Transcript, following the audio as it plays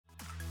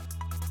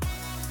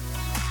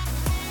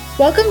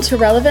Welcome to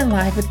Relevant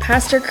Live with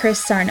Pastor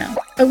Chris Sarno,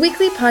 a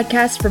weekly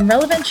podcast from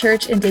Relevant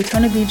Church in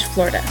Daytona Beach,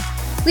 Florida.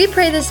 We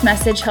pray this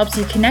message helps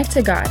you connect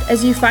to God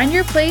as you find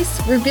your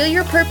place, reveal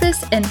your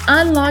purpose, and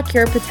unlock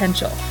your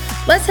potential.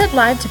 Let's head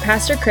live to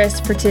Pastor Chris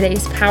for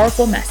today's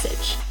powerful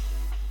message.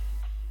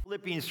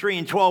 Philippians 3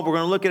 and 12, we're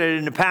going to look at it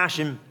in the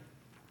Passion.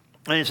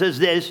 And it says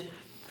this: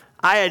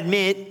 I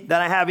admit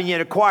that I haven't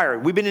yet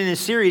acquired. We've been in this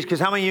series because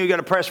how many of you got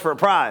to press for a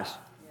prize?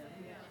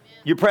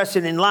 You're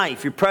pressing in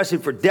life. You're pressing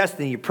for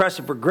destiny. You're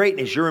pressing for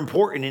greatness. You're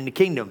important in the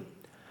kingdom.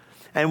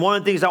 And one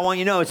of the things I want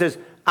you to know, it says,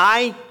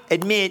 I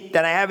admit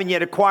that I haven't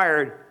yet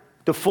acquired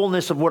the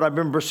fullness of what I've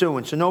been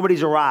pursuing. So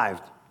nobody's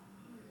arrived.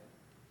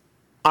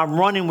 I'm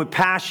running with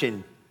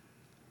passion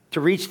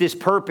to reach this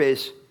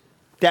purpose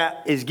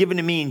that is given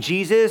to me in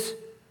Jesus.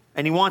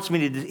 And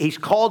he's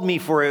called me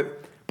for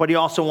it, but he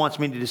also wants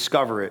me to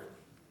discover it.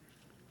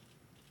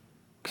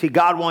 See,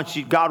 God wants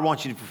you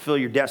to fulfill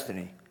your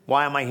destiny.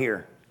 Why am I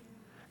here?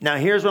 Now,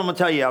 here's what I'm going to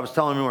tell you. I was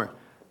telling you,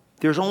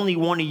 there's only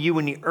one of you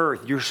in the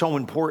earth. You're so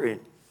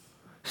important.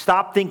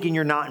 Stop thinking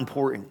you're not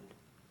important.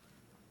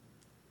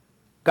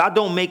 God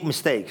don't make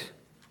mistakes.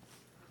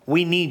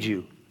 We need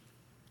you.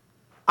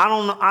 I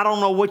don't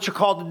know what you're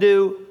called to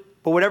do,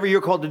 but whatever you're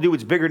called to do,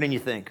 it's bigger than you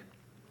think.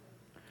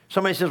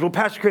 Somebody says, well,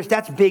 Pastor Chris,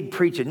 that's big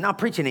preaching. No,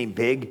 preaching ain't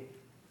big.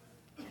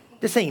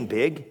 This ain't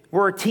big.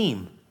 We're a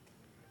team.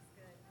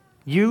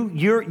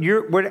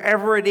 You're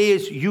whatever it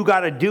is you got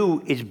to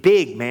do is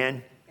big,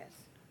 man.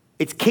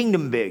 It's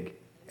kingdom big.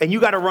 And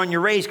you got to run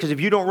your race, because if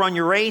you don't run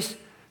your race,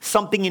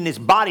 something in this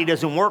body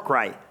doesn't work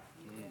right.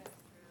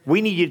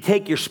 We need you to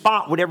take your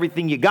spot with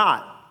everything you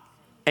got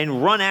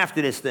and run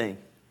after this thing.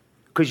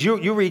 Because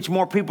you reach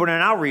more people than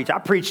I'll reach. I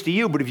preach to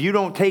you, but if you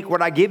don't take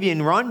what I give you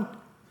and run,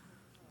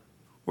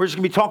 we're just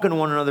going to be talking to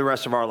one another the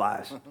rest of our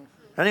lives.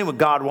 That ain't what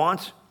God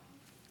wants.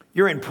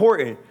 You're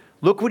important.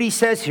 Look what he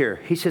says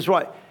here. He says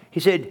what? He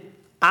said,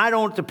 I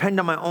don't depend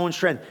on my own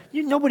strength.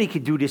 Nobody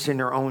could do this in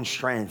their own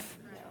strength.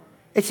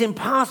 It's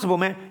impossible,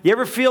 man. You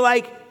ever feel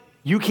like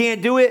you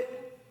can't do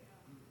it?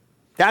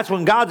 That's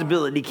when God's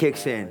ability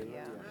kicks in.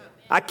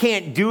 I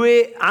can't do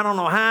it. I don't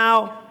know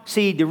how.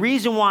 See, the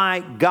reason why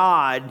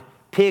God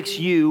picks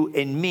you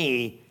and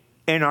me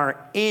in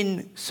our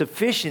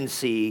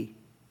insufficiency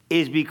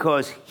is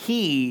because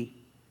he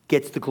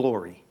gets the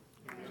glory.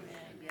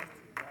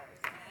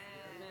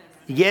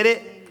 You get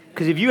it?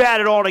 Because if you had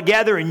it all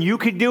together and you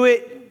could do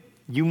it,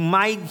 you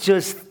might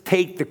just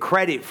take the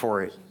credit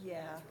for it.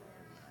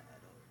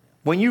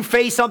 When you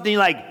face something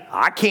like,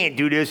 I can't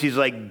do this, he's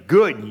like,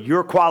 good,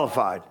 you're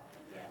qualified.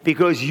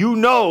 Because you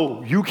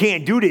know you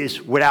can't do this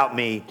without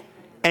me.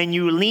 And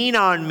you lean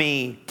on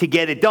me to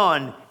get it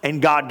done,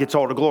 and God gets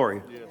all the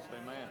glory. Yes,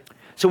 amen.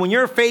 So when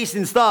you're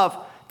facing stuff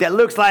that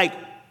looks like,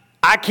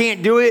 I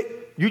can't do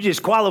it, you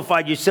just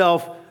qualified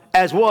yourself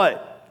as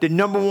what? The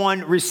number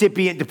one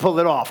recipient to pull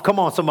it off. Come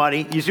on,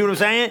 somebody. You see what I'm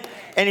saying?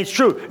 And it's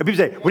true. And people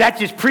say, well, that's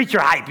just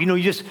preacher hype.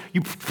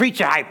 You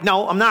preach your hype.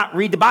 No, I'm not.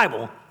 Read the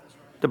Bible.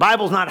 The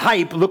Bible's not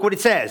hype. Look what it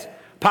says.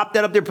 Pop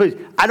that up there, please.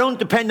 I don't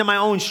depend on my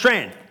own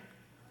strength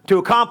to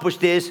accomplish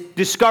this,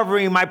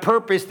 discovering my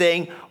purpose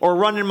thing, or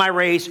running my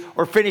race,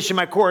 or finishing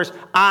my course.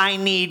 I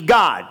need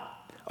God.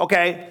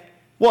 Okay,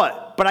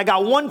 what? But I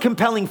got one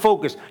compelling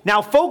focus.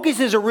 Now, focus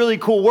is a really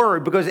cool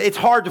word because it's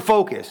hard to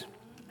focus.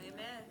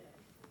 Amen.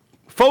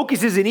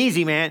 Focus isn't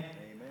easy, man.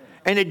 Amen.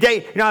 And the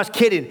day, I was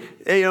kidding.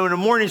 In the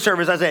morning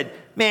service, I said,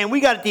 man, we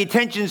got the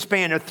attention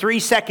span of 3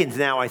 seconds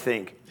now, I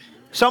think.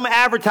 Some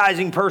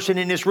advertising person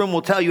in this room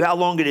will tell you how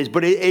long it is,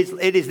 but it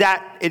is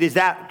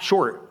that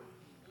short.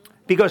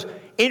 Because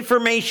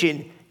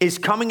information is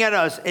coming at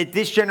us at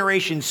this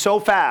generation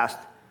so fast.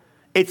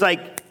 You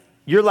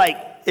got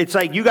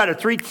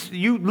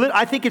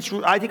I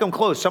think I'm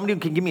close. Somebody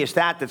can give me a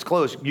stat that's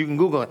close. You can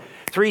Google it.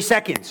 3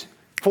 seconds,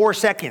 4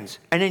 seconds,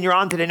 and then you're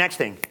on to the next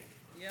thing.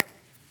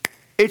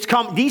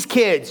 Yep. These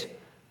kids,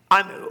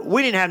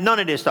 we didn't have none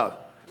of this stuff.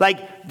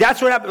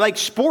 That's what happened.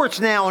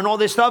 Sports now and all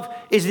this stuff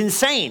is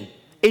insane.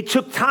 It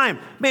took time.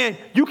 Man,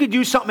 you could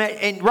do something.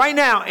 And right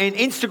now, in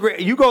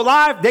Instagram, you go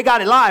live, they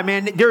got it live,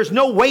 man. There's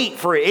no wait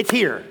for it. It's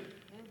here.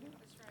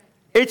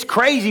 It's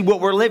crazy what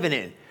we're living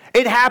in.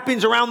 It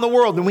happens around the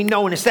world, and we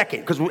know in a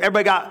second because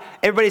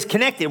everybody's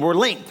connected. We're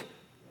linked.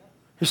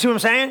 You see what I'm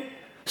saying?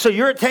 So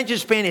your attention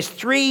span is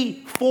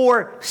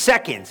 3-4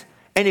 seconds.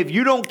 And if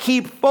you don't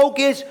keep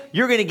focus,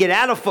 you're going to get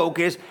out of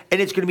focus, and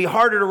it's going to be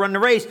harder to run the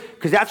race.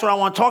 Because that's what I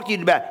want to talk to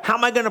you about. How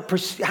am I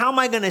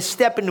going to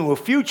step into a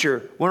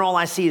future when all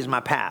I see is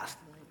my past?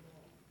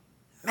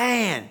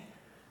 Man,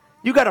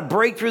 you got to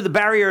break through the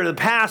barrier of the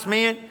past,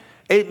 man.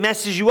 It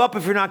messes you up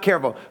if you're not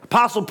careful.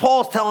 Apostle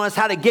Paul's telling us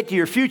how to get to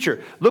your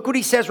future. Look what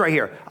he says right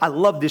here. I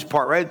love this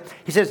part, right?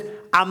 He says,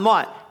 I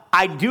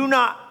do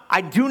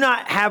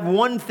not have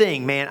one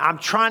thing, man. I'm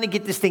trying to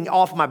get this thing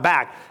off my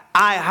back.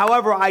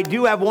 However, I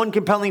do have one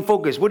compelling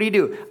focus. What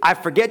do? I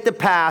forget the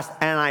past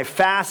and I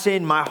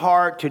fasten my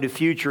heart to the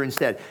future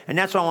instead. And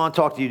that's what I want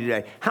to talk to you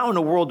today. How in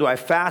the world do I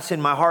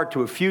fasten my heart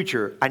to a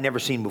future I've never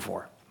seen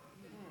before?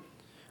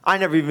 I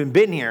never even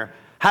been here.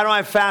 How do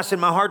I fasten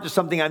my heart to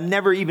something I've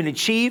never even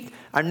achieved?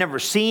 I've never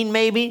seen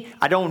maybe.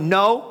 I don't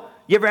know.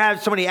 You ever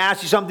have somebody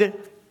ask you something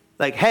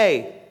like,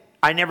 hey,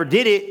 I never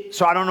did it,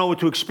 so I don't know what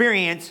to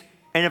experience.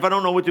 And if I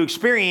don't know what to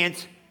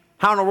experience,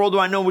 how in the world do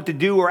I know what to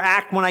do or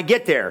act when I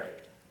get there?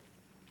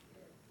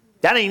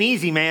 That ain't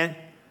easy, man.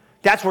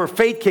 That's where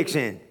faith kicks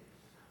in.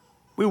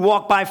 We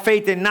walk by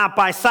faith and not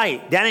by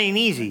sight. That ain't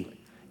easy.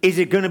 Is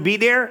it going to be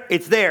there?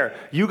 It's there.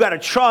 You got to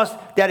trust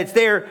that it's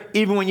there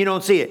even when you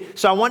don't see it.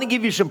 So I want to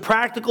give you some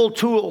practical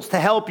tools to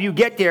help you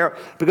get there,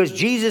 because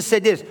Jesus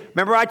said this.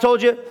 Remember I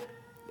told you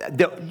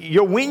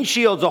your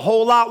windshield's a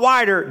whole lot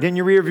wider than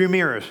your rear view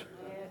mirrors.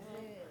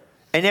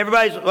 And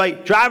everybody's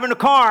like driving a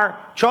car,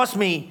 trust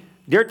me,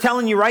 they're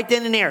telling you right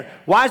then and there,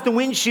 why is the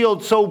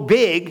windshield so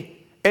big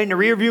and the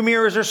rear view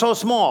mirrors are so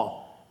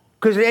small?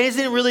 Because it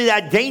isn't really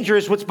that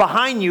dangerous what's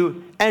behind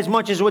you as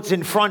much as what's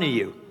in front of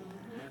you.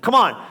 Come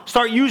on,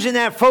 start using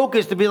that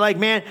focus to be like,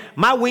 man,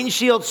 my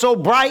windshield's so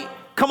bright.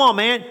 Come on,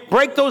 man,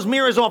 break those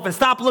mirrors off and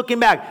stop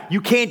looking back.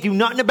 You can't do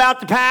nothing about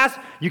the past.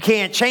 You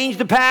can't change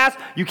the past.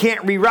 You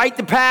can't rewrite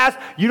the past.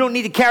 You don't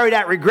need to carry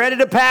that regret of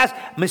the past.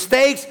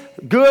 Mistakes,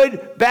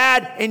 good,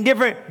 bad,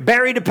 indifferent,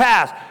 bury the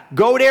past.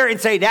 Go there and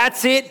say,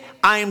 that's it.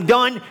 I am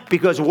done.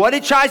 Because what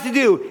it tries to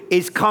do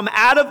is come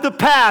out of the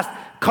past,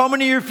 come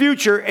into your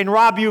future, and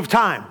rob you of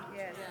time.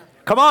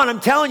 Come on, I'm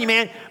telling you,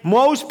 man,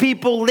 most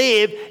people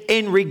live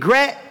in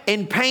regret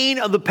and pain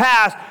of the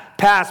past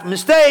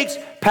mistakes,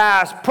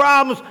 past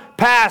problems,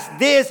 past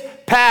this,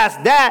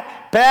 past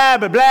that, blah,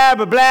 blah, blah,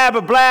 blah, blah,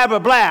 blah, blah, blah,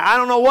 blah. I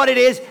don't know what it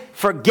is.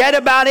 Forget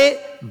about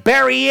it,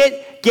 bury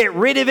it, get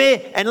rid of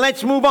it, and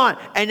let's move on.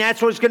 And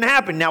that's what's going to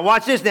happen. Now,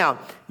 watch this now.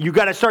 You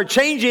got to start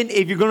changing.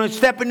 If you're going to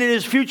step into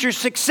this future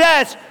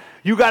success,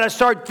 you got to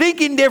start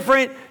thinking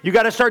different. You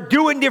got to start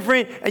doing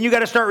different, and you got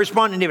to start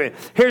responding different.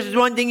 Here's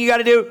one thing you got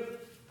to do.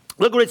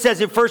 Look what it says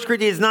in 1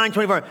 Corinthians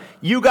 9:24.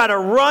 You got to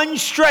run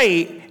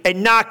straight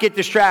and not get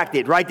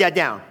distracted. Write that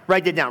down.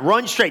 Write that down.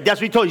 Run straight. That's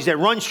what he told you. He said,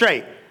 run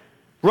straight.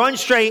 Run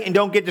straight and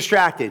don't get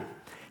distracted.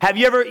 Have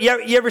you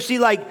ever see,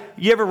 like,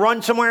 you ever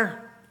run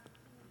somewhere?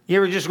 You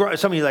ever just,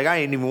 some of you like, I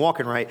ain't even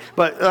walking right.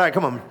 But, all right,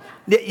 come on.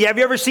 Have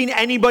you ever seen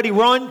anybody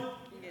run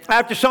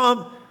after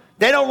something?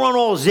 They don't run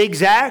all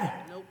zigzag.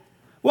 Nope.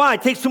 Why?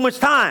 It takes too much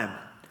time.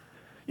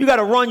 You got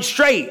to run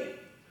straight.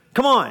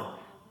 Come on.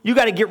 You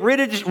got to get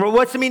rid of,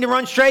 what's it mean to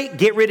run straight?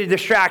 Get rid of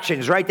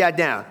distractions. Write that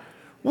down.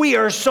 We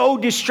are so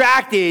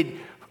distracted.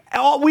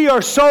 We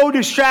are so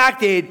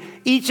distracted,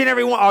 each and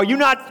every one. Are you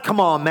not? Come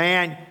on,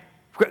 man.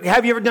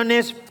 Have you ever done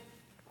this?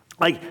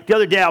 Like the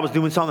other day I was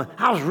doing something.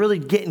 I was really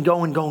getting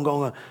going.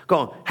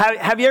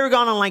 Have you ever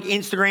gone on like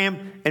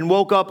Instagram and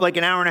woke up like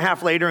an hour and a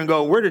half later and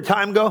go, where did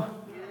time go?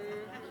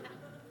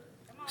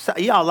 So,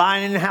 y'all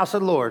lying in the house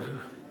of the Lord.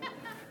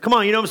 Come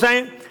on, you know what I'm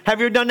saying? Have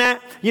you ever done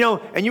that? You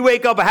know, and you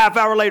wake up a half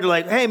hour later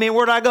like, hey, man,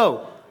 where'd I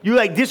go? You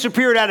like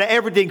disappeared out of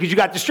everything because you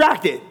got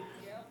distracted.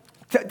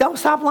 Don't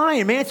stop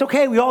lying, man. It's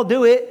okay. We all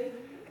do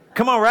it.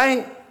 Come on,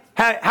 right?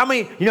 How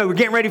many, you know, we're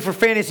getting ready for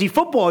fantasy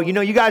football. You know,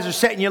 you guys are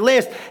setting your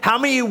list. How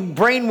many of you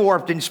brain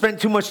warped and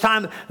spent too much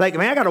time? Like,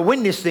 man, I got to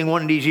win this thing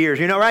one of these years,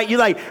 you know, right? You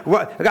like,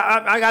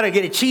 I got to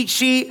get a cheat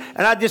sheet,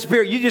 and I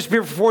disappear. You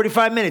disappear for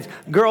 45 minutes.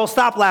 Girl,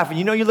 stop laughing.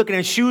 You know, you're looking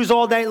at shoes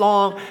all day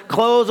long,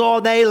 clothes all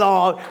day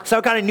long,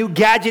 some kind of new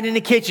gadget in the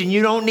kitchen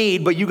you don't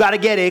need, but you got to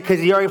get it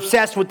because you're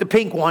obsessed with the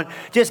pink one.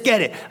 Just get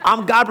it.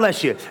 God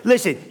bless you.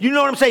 Listen, you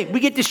know what I'm saying? We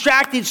get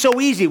distracted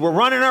so easy. We're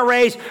running our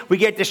race. We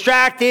get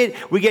distracted.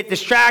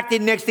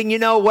 Next thing you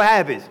know, what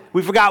happens?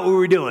 We forgot what we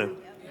were doing.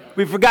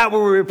 We forgot what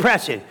we were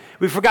repressing.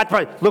 We forgot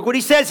to look what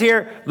he says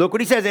here. Look what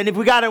he says. And if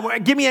we got to,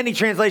 give me any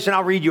translation,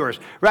 I'll read yours.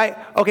 Right?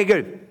 Okay,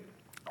 good.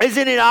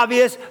 Isn't it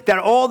obvious that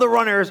all the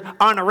runners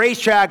on the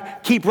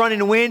racetrack keep running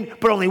to win,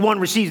 but only one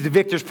receives the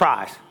victor's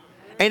prize?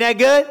 Ain't that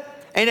good?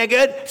 Ain't that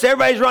good? So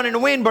everybody's running to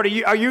win, but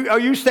are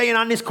you staying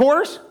on this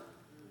course?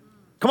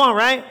 Come on,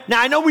 right?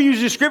 Now I know we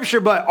use the scripture,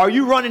 but are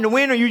you running to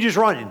win or are you just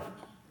running?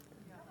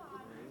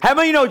 How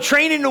many know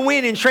training to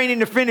win and training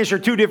to finish are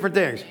two different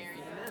things?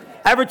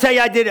 I ever tell you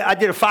I did a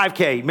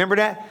 5K? Remember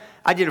that?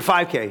 I did a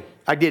 5K.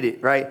 I did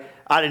it, right?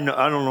 I don't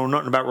know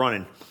nothing about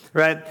running,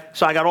 right?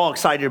 So I got all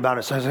excited about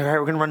it. So I was like, all right,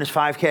 we're going to run this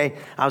 5K.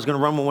 I was going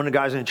to run with one of the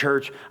guys in the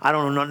church. I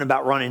don't know nothing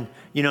about running,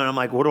 you know, and I'm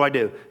like, what do I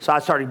do? So I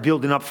started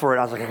building up for it.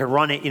 I was like, I could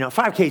run it. You know,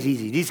 5K is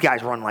easy. These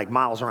guys run like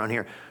miles around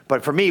here.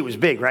 But for me, it was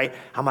big, right?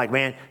 I'm like,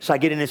 man. So I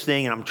get in this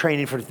thing, and I'm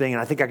training for the thing,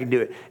 and I think I can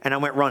do it. And I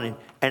went running,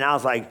 and I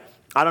was like,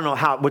 I don't know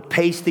what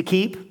pace to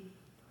keep.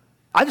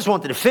 I just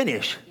wanted to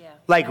finish. Yeah.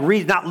 Like,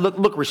 not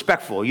look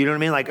respectful. You know what I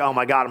mean? Like, oh,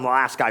 my God, I'm the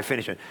last guy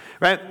finishing,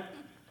 right?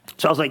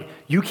 So I was like,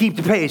 you keep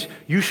the pace.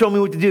 You show me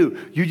what to do.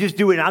 You just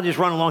do it, and I'll just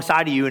run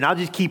alongside of you, and I'll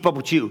just keep up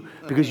with you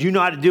because you know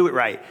how to do it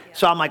right. Yeah.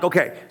 So I'm like,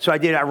 okay. So I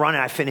did. I run,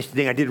 and I finished the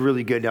thing. I did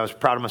really good. I was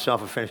proud of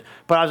myself. I finished.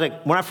 But I was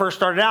like, when I first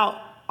started out,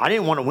 I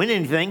didn't want to win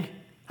anything.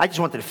 I just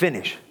wanted to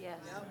finish. Yes.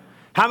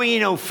 How many of you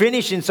know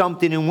finishing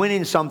something and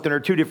winning something are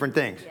two different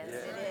things? Yes, it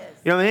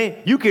is. You know what I mean?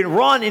 You can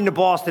run in the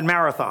Boston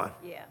Marathon.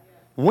 Yeah.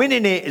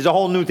 Winning it is a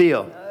whole new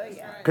deal.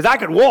 Because I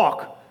could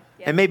walk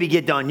and maybe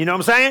get done. You know what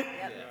I'm saying?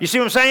 Yep. You see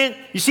what I'm saying?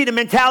 You see the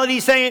mentality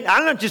he's saying?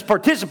 I'm not just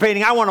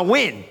participating, I want to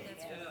win.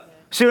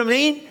 See what I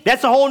mean?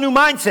 That's a whole new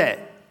mindset.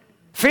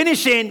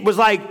 Finishing was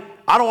like,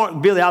 I don't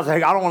want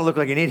to look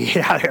like an idiot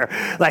out here,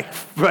 like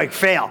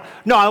fail.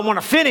 No, I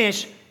want to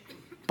finish.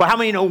 But how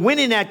many know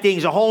winning that thing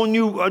is a whole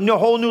new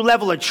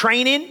level of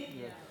training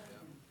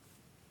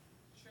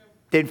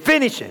than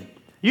finishing?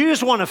 You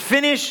just want to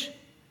finish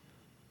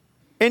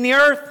in the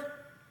earth,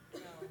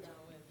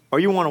 or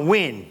you want to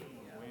win?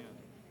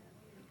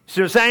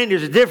 See what I'm saying?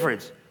 There's a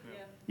difference.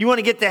 You want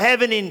to get to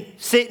heaven and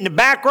sit in the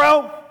back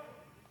row?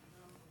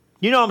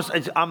 You know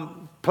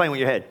I'm playing with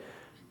your head.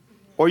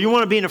 Or you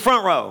want to be in the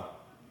front row?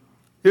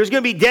 There's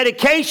going to be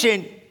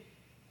dedication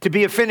to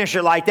be a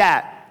finisher like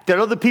that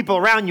other people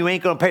around you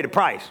ain't going to pay the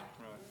price.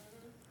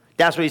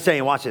 That's what he's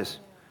saying. Watch this.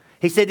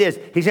 He said this.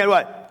 He said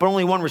what? But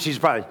only one receives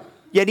the prize.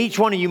 Yet each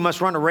one of you must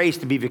run a race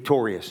to be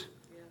victorious.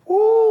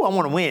 Ooh, I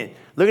want to win.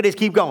 Look at this.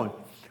 Keep going.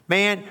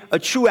 Man, a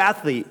true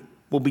athlete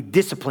will be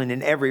disciplined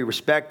in every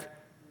respect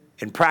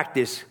and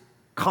practice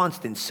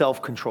constant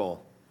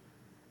self-control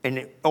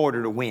in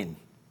order to win.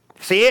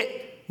 See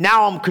it?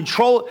 Now I'm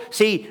control.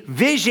 See,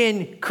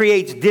 vision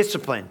creates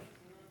discipline.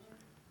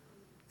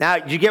 Now,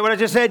 did you get what I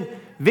just said?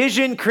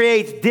 Vision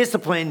creates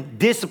discipline.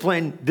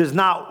 Discipline does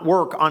not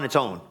work on its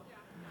own.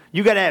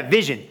 You got to have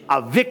vision.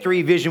 A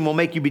victory vision will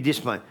make you be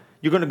disciplined.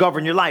 You're going to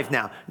govern your life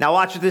now. Now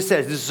watch what this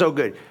says. This is so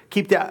good.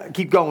 Keep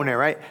going there,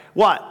 right?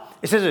 What?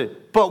 It says,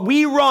 but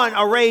we run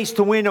a race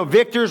to win a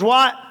victor's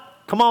what?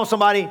 Come on,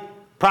 somebody.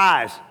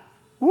 Prize.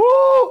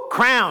 Woo!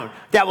 Crown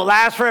that will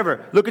last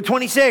forever. Look at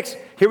 26.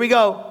 Here we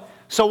go.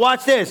 So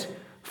watch this.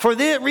 For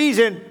this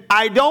reason,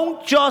 I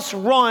don't just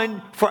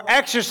run for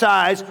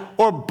exercise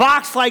or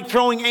box like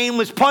throwing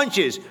aimless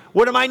punches.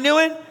 What am I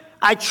doing?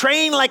 I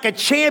train like a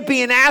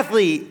champion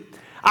athlete.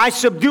 I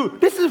subdue.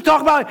 This is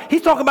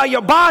he's talking about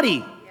your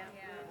body.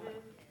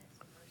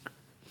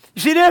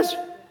 You see this?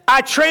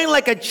 I train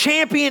like a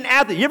champion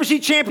athlete. You ever see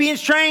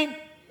champions train?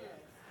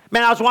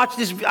 Man, I watched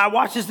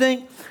this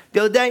thing the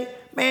other day.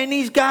 Man,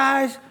 these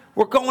guys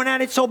were going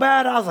at it so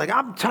bad. I was like,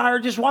 I'm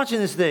tired just watching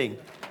this thing.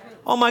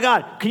 Oh my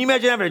God. Can you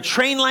imagine having to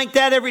train like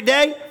that every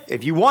day?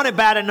 If you want it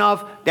bad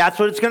enough, that's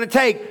what it's going to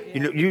take.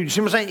 You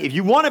see what I'm saying? If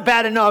you want it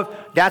bad enough,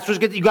 that's what's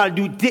going to, you got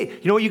to do. You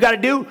know what you got to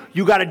do?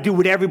 You got to do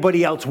what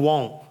everybody else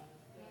won't.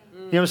 You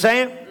know what I'm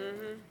saying?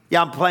 Mm-hmm.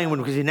 Yeah, I'm playing with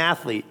him because he's an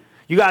athlete.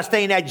 You got to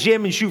stay in that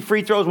gym and shoot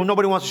free throws when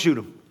nobody wants to shoot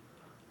them.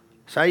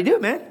 That's how you do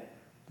it, man.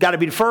 Got to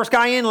be the first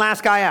guy in,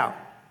 last guy out.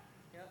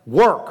 Yep.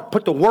 Work.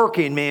 Put the work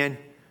in, man.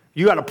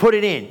 You got to put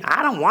it in.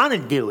 I don't want to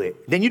do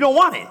it. Then you don't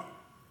want it.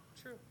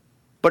 True.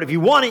 But if you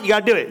want it, you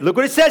got to do it. Look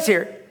what it says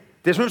here.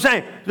 This is what I'm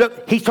saying.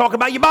 Look, he's talking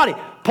about your body.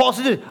 Paul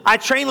says this, I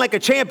train like a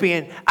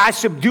champion. I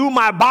subdue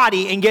my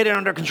body and get it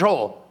under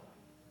control.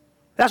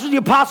 That's what the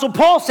Apostle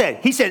Paul said.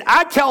 He said,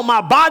 I tell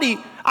my body,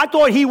 I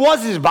thought he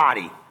was his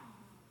body.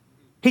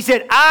 He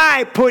said,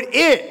 I put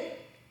it.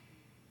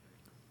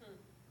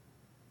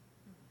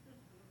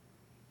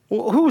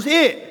 Well, who's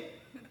it?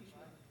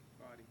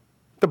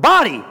 The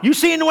body. You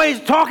seeing the way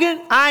he's talking?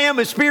 I am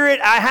a spirit.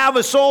 I have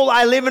a soul.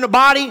 I live in a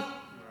body.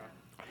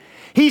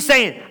 He's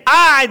saying,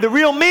 I, the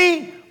real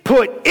me,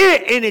 put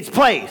it in its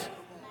place.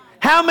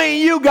 How many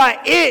of you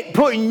got it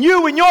putting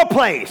you in your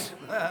place?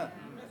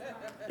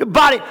 Your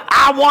body,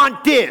 I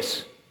want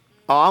this.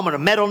 Oh, I'm going to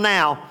meddle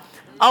now.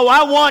 Oh,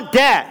 I want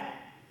that.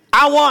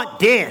 I want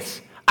this.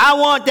 I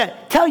want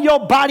that. Tell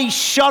your body,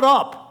 shut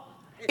up.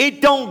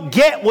 It don't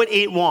get what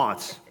it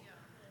wants.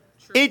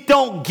 It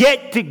don't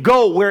get to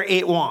go where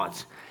it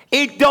wants.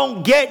 It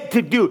don't get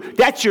to do.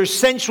 That's your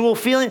sensual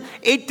feeling.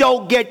 It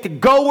don't get to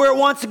go where it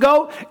wants to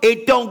go.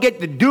 It don't get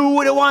to do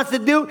what it wants to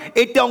do.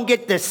 It don't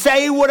get to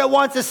say what it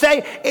wants to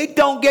say. It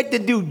don't get to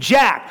do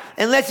jack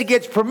unless it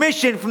gets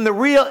permission from the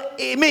real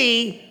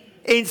me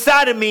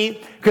inside of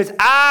me, because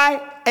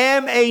I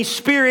am a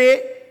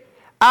spirit.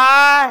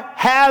 I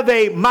have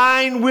a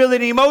mind, will,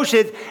 and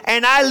emotions,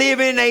 and I live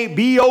in a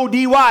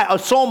B-O-D-Y, a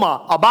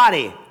soma, a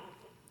body.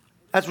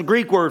 That's the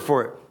Greek word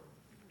for it.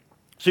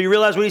 So you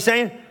realize what he's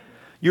saying?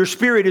 Your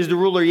spirit is the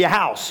ruler of your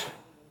house.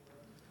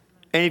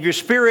 And if your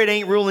spirit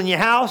ain't ruling your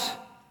house,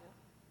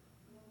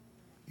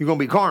 you're going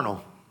to be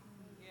carnal.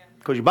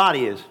 Because your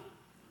body is.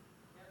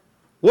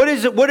 What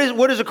is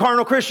a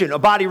carnal Christian? A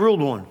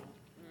body-ruled one.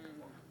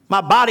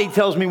 My body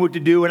tells me what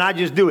to do, and I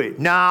just do it.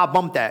 Nah,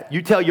 bump that.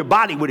 You tell your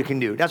body what it can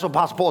do. That's what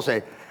Apostle Paul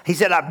said. He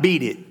said, I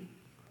beat it.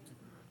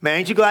 Man,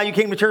 ain't you glad you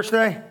came to church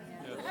today?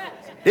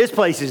 This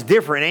place is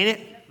different, ain't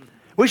it?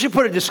 We should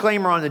put a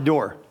disclaimer on the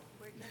door.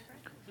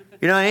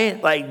 You know what I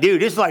mean? Like,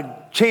 dude, this is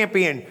like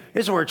champion.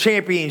 This is where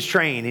champions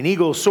train and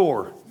eagles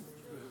soar.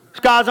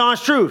 It's God's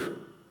honest truth.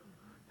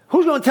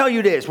 Who's going to tell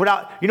you this?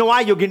 Without, you know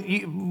why?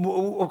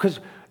 Because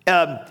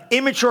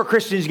immature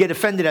Christians get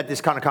offended at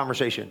this kind of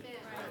conversation.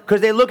 Because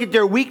they look at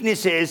their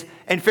weaknesses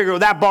and figure, well,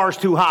 that bar's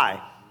too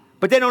high.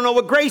 But they don't know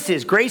what grace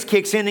is. Grace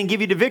kicks in and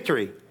gives you the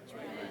victory.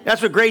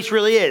 That's what grace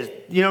really is.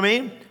 You know what I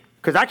mean?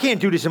 Because I can't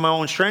do this in my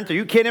own strength. Are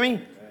you kidding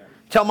me?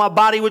 Tell my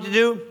body what to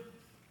do?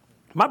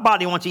 My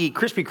body wants to eat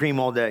Krispy Kreme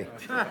all day.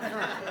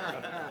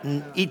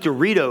 And eat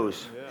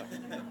Doritos.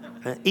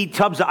 eat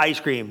tubs of ice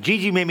cream.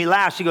 Gigi made me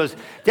laugh. She goes,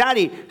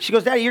 Daddy,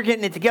 you're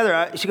getting it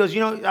together. She goes,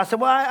 I said,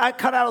 well, I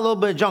cut out a little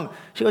bit of junk.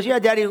 She goes, yeah,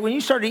 Daddy, when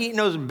you started eating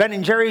those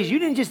Ben & Jerry's, you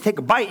didn't just take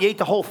a bite, you ate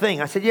the whole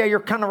thing. I said, yeah, you're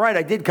kind of right.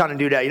 I did kind of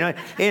do that,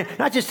 And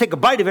not just take a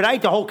bite of it, I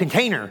ate the whole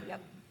container.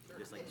 Yep.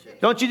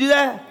 Don't you do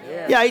that?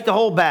 Yeah, I ate the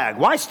whole bag.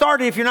 Why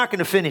start it if you're not going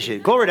to finish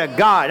it? Glory to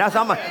God.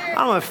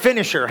 I'm a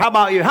finisher. How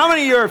about you? How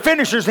many of you are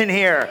finishers in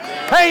here?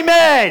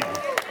 Amen.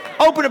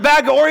 Open a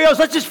bag of Oreos.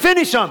 Let's just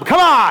finish them.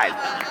 Come on.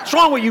 What's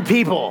wrong with you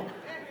people?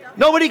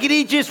 Nobody can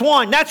eat just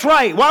one. That's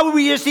right. Why would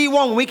we just eat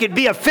one when we could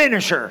be a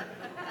finisher?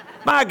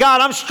 My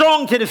God, I'm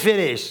strong to the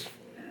finish.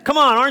 Come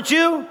on, aren't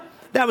you?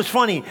 That was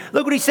funny.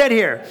 Look what he said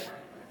here.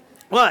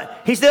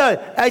 What? He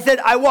said,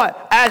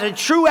 As a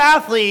true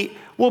athlete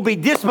will be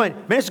disciplined.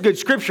 Man, that's a good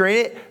scripture,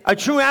 ain't it? A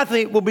true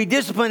athlete will be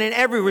disciplined in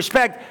every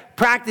respect,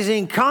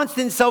 practicing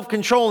constant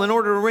self-control in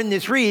order to win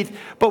this wreath,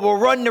 but will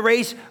run the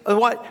race of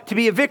what? To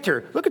be a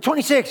victor. Look at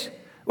 26.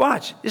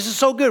 Watch. This is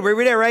so good.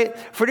 We're there, right?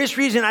 For this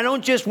reason, I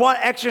don't just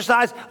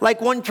exercise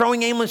like one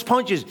throwing aimless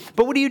punches.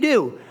 But what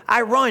do?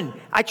 I run.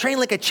 I train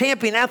like a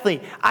champion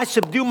athlete. I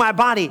subdue my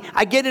body.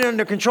 I get it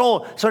under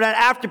control so that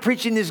after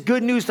preaching this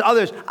good news to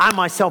others, I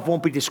myself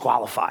won't be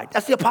disqualified.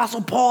 That's the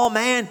Apostle Paul,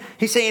 man.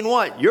 He's saying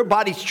what? Your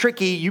body's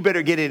tricky. You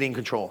better get it in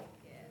control.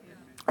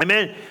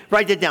 Amen?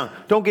 Write that down.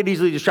 Don't get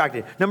easily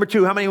distracted. Number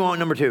 2. How many want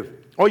number 2?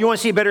 Oh, you want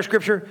to see a better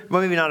scripture?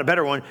 Well, maybe not a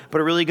better one,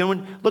 but a really good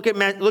one. Look at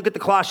the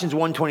Colossians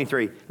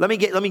 1:23. Let me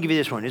give you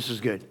this one. This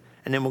is good,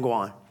 and then we'll go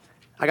on.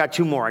 I got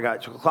 2 more. I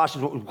got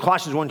Colossians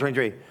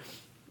 1:23.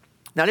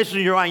 Now, this is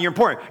you're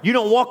important. You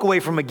don't walk away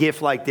from a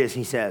gift like this.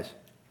 He says,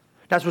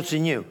 that's what's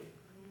in you.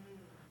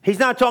 He's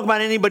not talking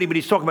about anybody, but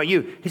he's talking about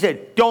you. He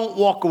said, don't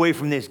walk away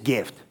from this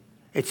gift.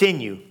 It's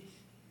in you.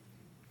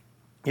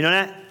 You know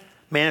that?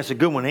 Man, that's a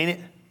good one, ain't it?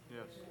 Yes.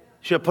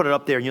 Should have put it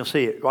up there, and you'll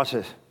see it. Watch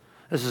this.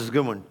 This is a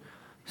good one.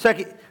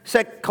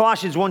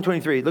 Colossians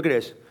 1:23. Look at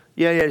this.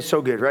 Yeah, it's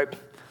so good, right?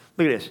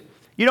 Look at this.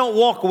 You don't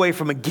walk away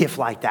from a gift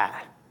like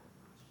that.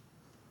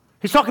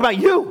 He's talking about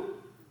you.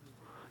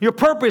 Your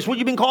purpose, what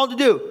you've been called to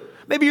do.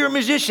 Maybe you're a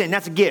musician.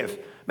 That's a gift.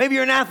 Maybe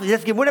you're an athlete.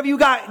 That's a gift. Whatever you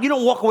got, you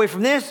don't walk away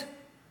from this.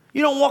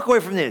 You don't walk away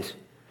from this.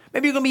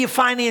 Maybe you're going to be a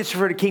financer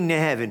for the kingdom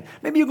of heaven.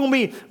 Maybe you're going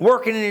to be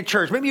working in a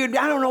church. Maybe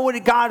I don't know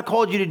what God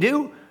called you to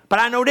do, but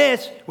I know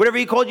this. Whatever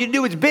he called you to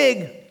do, it's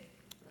big.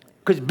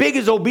 Because big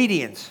is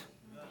obedience.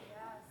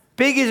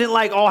 Big isn't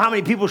like, how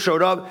many people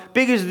showed up.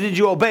 Big is, did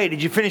you obey?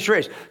 Did you finish your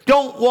race?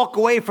 Don't walk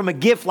away from a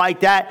gift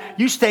like that.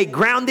 You stay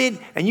grounded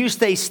and you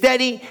stay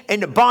steady in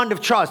the bond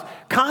of trust.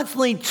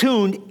 Constantly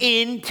tuned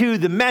into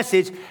the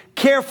message,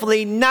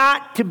 carefully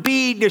not to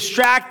be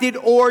distracted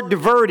or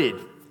diverted.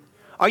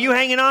 Are you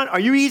hanging on? Are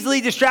you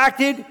easily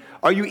distracted?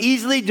 Are you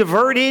easily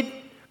diverted?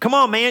 Come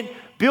on, man.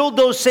 Build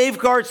those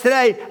safeguards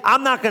today.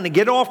 I'm not going to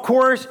get off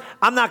course.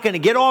 I'm not going to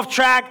get off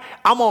track.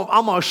 I'm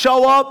going to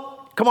show up.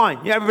 Come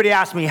on. Everybody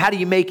asks me, how do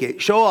you make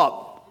it? Show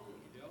up.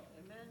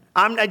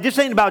 This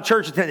ain't about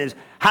church attendance.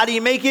 How do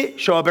you make it?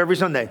 Show up every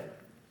Sunday.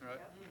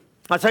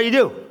 That's how you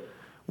do.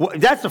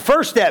 That's the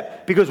first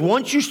step, because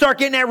once you start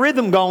getting that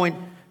rhythm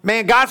going,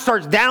 man, God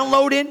starts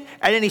downloading,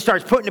 and then he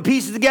starts putting the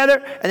pieces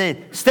together, and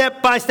then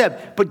step by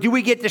step. But do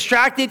we get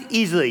distracted?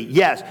 Easily,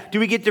 yes. Do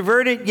we get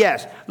diverted?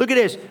 Yes. Look at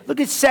this. Look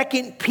at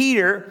 2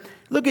 Peter.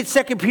 Look at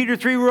 2 Peter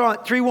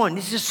 3:1.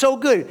 This is so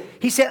good.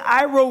 He said,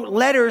 I wrote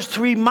letters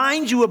to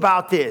remind you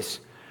about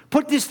this.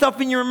 Put this stuff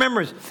in your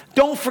remembrance.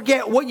 Don't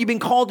forget what you've been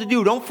called to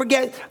do. Don't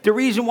forget the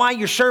reason why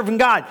you're serving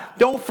God.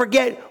 Don't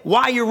forget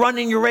why you're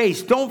running your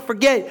race. Don't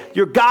forget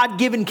your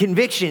God-given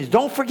convictions.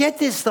 Don't forget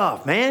this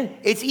stuff, man.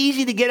 It's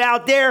easy to get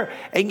out there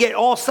and get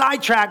all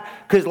sidetracked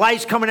because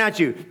life's coming at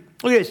you.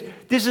 Look at this.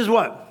 This is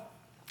what?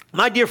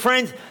 My dear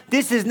friends,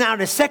 this is now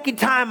the 2nd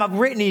time I've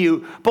written to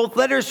you, both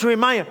letters to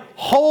remind you,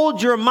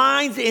 hold your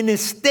minds in a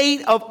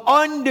state of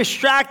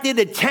undistracted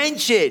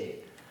attention.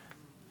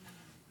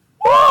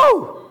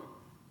 Woo!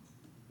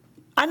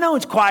 I know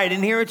it's quiet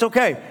in here. It's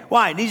okay.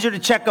 Why? These are the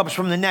checkups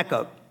from the neck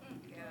up.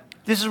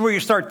 This is where you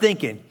start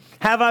thinking.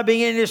 Have I been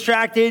getting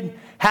distracted?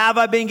 Have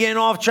I been getting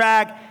off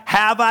track?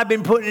 Have I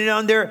been putting it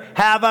under?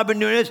 Have I been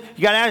doing this?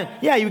 You got to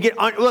ask. Yeah, you get.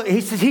 Look,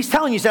 he's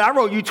telling you. He said, I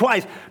wrote you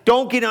twice.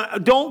 Don't get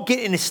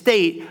in a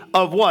state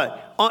of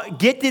what?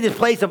 Get to this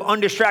place of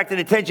undistracted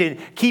attention.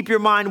 Keep your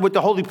mind with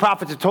the holy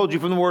prophets have told you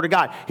from the Word of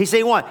God. He's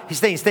saying what? He's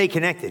saying stay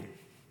connected.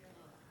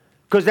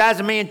 Because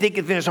as a man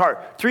thinketh in his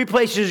heart, 3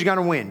 places you're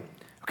going to win.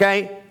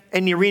 Okay?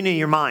 In the arena of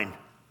your mind.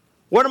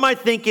 What am I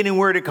thinking and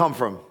where did it come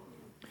from?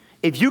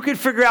 If you could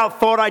figure out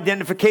thought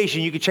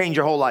identification, you could change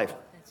your whole life.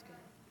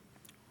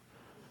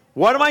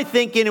 What am I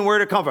thinking and where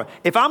did it come from?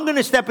 If I'm going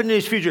to step into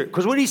this future,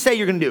 because what did he say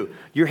you're going to do?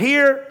 You're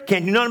here,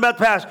 can't do nothing about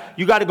the past,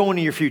 you got to go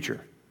into your future.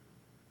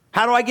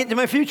 How do I get into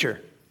my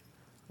future?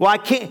 Well, I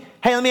can't.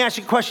 Hey, let me ask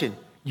you a question.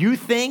 You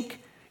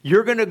think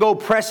you're going to go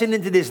pressing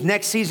into this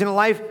next season of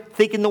life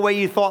thinking the way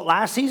you thought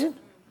last season?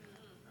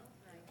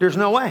 There's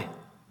no way.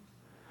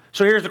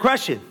 So here's the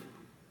question.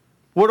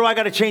 What do I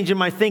got to change in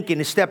my thinking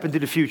to step into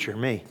the future?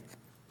 Me.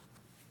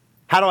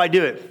 How do I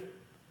do it?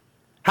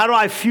 How do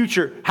I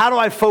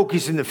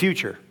focus in the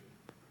future?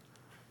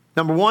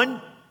 Number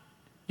 1,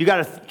 You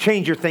got to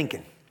change your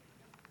thinking.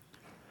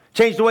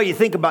 Change the way you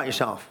think about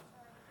yourself.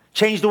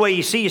 Change the way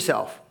you see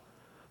yourself.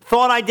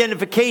 Thought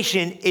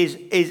identification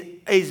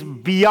is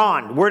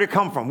beyond. Where'd it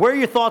come from? Where are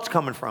your thoughts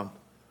coming from?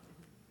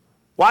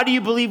 Why do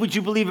you believe what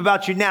you believe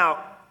about you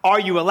now? Are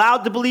you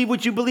allowed to believe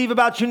what you believe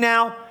about you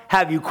now?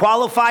 Have you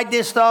qualified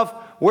this stuff?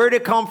 Where'd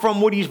it come from?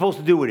 What are you supposed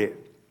to do with it?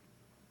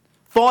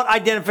 Thought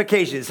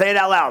identification. Say it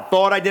out loud.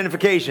 Thought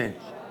identification.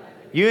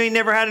 You ain't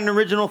never had an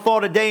original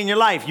thought a day in your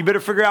life. You better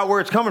figure out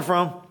where it's coming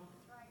from.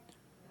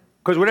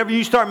 Because whenever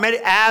you start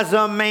meditating, as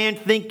a man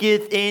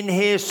thinketh in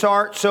his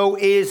heart, so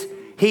is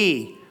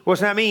he.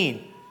 What's that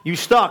mean? You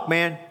stuck,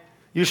 man.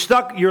 You're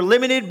stuck. You're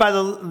limited by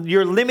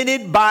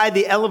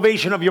the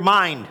elevation of your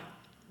mind.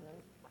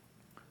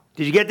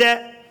 Did you get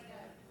that?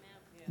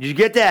 Did you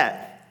get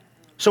that?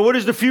 So what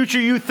is the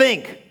future you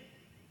think?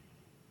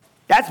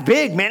 That's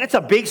big, man. It's a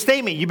big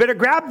statement. You better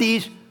grab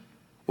these.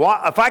 Well,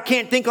 if I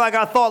can't think like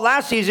I thought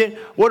last season,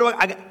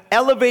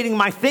 elevating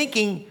my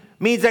thinking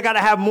means I got to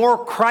have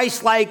more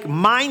Christ-like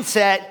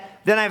mindset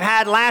than I've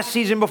had last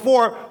season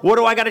before. What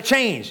do I got to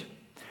change?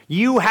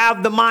 You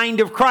have the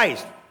mind of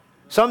Christ.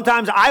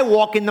 Sometimes I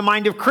walk in the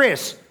mind of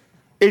Chris.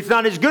 It's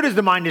not as good as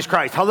the mind of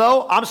Christ.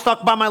 Hello? I'm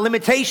stuck by my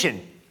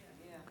limitation.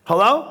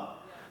 Hello?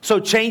 So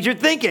change your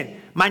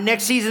thinking. My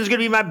next season is going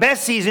to be my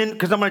best season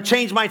because I'm going to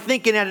change my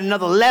thinking at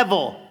another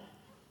level.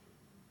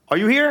 Are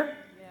you here?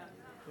 Yeah.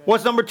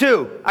 What's number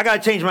 2? I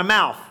got to change my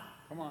mouth.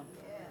 Come on.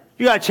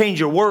 You got to change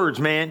your words,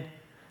 man.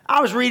 I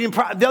was reading,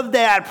 the other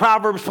day I had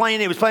Proverbs playing.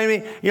 It was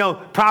playing me,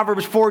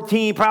 Proverbs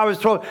 14, Proverbs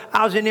 12.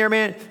 I was in there,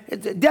 man.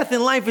 Death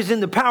and life is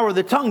in the power of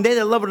the tongue. They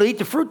that love it will eat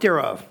the fruit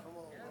thereof.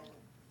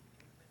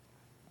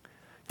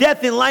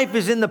 Death and life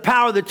is in the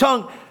power of the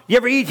tongue. You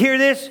ever hear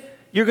this?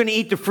 You're going to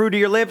eat the fruit of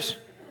your lips.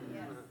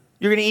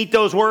 You're going to eat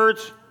those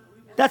words.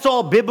 That's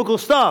all biblical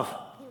stuff.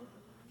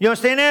 You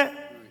understand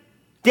that?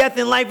 Death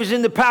and life is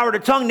in the power of the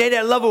tongue. They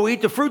that love it will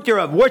eat the fruit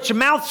thereof. What's your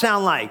mouth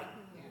sound like?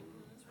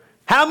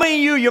 How many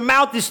of you, your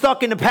mouth is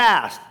stuck in the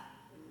past?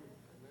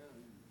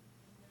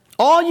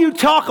 All you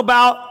talk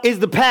about is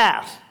the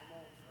past.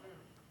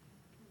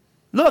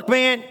 Look,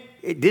 man,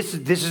 this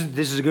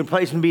is a good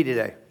place to be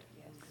today.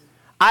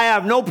 I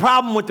have no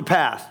problem with the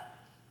past,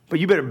 but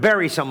you better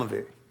bury some of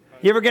it.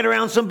 You ever get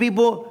around some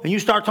people and you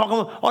start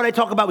talking, all they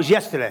talk about was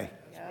yesterday.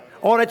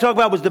 All they talk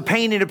about was the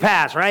pain in the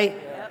past,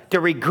 right? The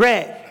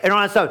regret and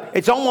all that stuff.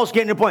 It's almost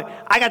getting to the point.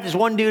 I got this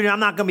one dude, and I'm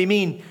not going to be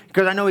mean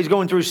because I know he's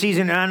going through a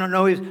season, and I don't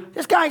know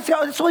this guy,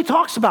 that's all he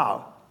talks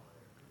about.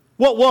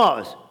 What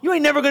was? You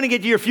ain't never going to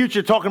get to your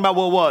future talking about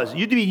what was.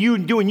 You be you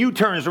doing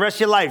U-turns the rest of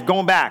your life,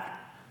 going back.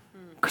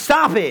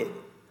 Stop it.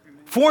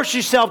 Force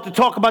yourself to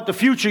talk about the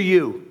future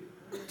you.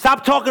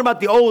 Stop talking about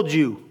the old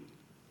you.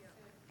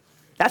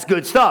 That's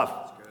good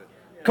stuff.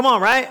 Come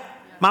on, right?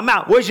 My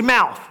mouth. Where's your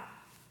mouth?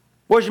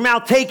 Where's your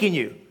mouth taking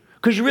you?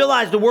 Because you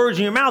realize the words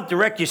in your mouth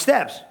direct your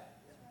steps.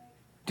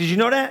 Did you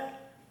know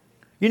that?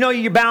 You know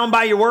you're bound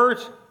by your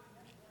words?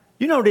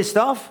 You know this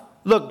stuff.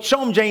 Look, show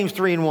them James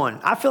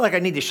 3:1. I feel like I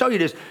need to show you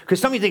this because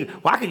some of you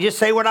think, well, I can just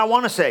say what I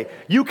want to say.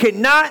 You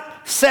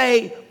cannot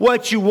say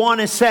what you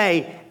want to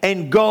say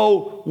and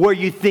go where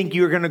you think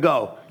you're going to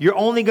go. You're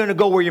only going to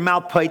go where your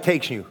mouth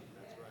takes you.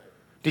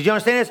 Did you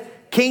understand this?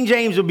 King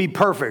James would be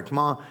perfect,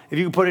 Mom, if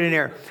you can put it in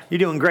there. You're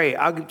doing great.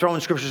 I'll be throwing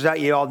scriptures at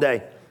you all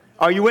day.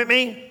 Are you with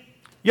me?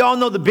 Y'all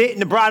know the bit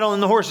and the bridle in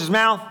the horse's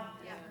mouth?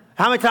 Yeah.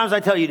 How many times I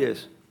tell you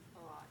this?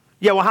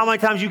 Yeah, well, how many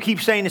times you keep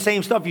saying the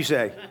same stuff you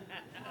say?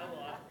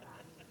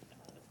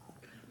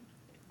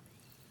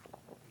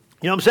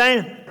 You know what I'm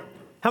saying?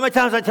 How many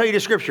times I tell you the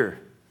scripture?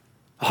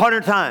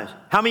 100 times.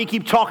 How many you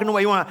keep talking the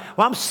way you want?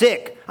 Well, I'm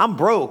sick. I'm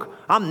broke.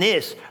 I'm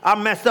this.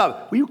 I'm messed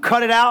up. Will you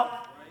cut it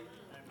out?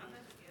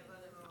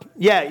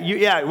 Yeah.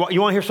 You want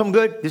to hear something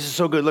good? This is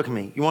so good. Look at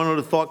me. You want to know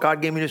the thought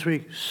God gave me this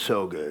week?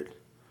 So good.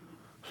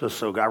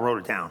 So good. I wrote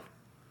it down.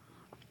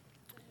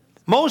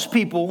 Most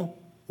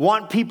people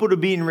want people to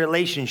be in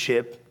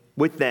relationship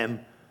with them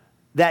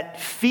that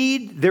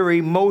feed their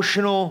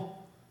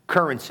emotional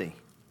currency.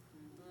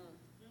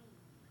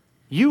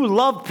 You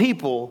love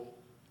people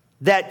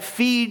that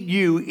feed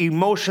you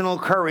emotional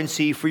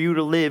currency for you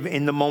to live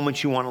in the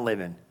moments you want to live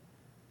in.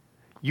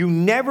 You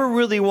never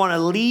really want to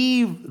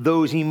leave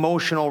those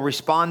emotional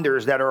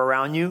responders that are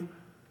around you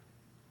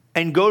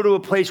and go to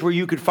a place where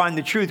you could find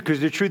the truth, because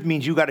the truth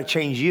means you got to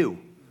change you.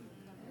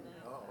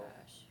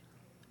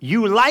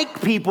 You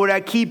like people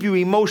that keep you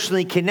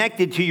emotionally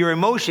connected to your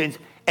emotions,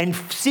 and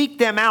seek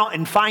them out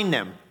and find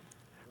them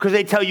because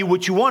they tell you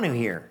what you want to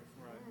hear.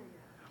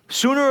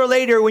 Sooner or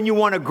later, when you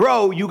want to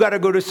grow, you got to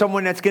go to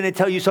someone that's going to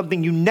tell you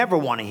something you never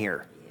want to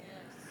hear.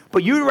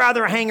 But you'd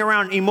rather hang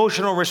around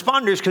emotional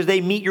responders because they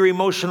meet your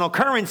emotional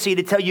currency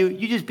to tell you,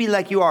 you just be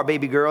like you are,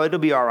 baby girl. It'll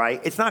be all right.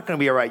 It's not going to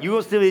be all right. You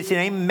will still be the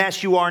same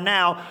mess you are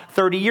now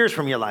 30 years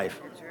from your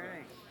life.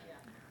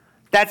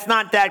 That's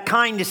not that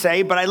kind to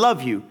say, but I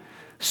love you.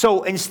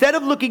 So instead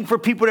of looking for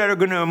people that are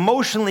going to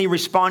emotionally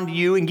respond to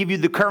you and give you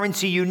the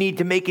currency you need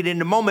to make it in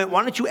the moment,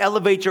 why don't you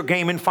elevate your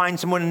game and find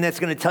someone that's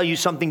going to tell you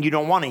something you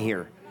don't want to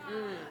hear?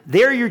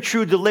 They're your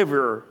true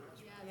deliverer.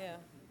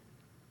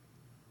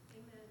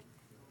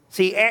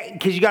 See,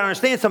 because you got to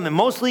understand something.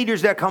 Most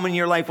leaders that come in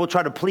your life will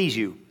try to please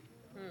you.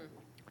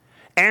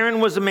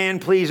 Aaron was a man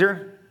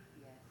pleaser.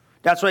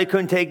 That's why he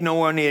couldn't take no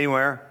one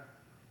anywhere.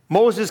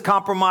 Moses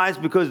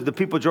compromised because the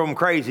people drove him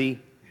crazy.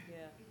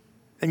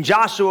 And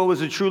Joshua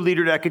was a true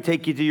leader that could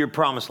take you to your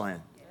promised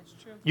land.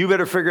 You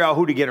better figure out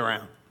who to get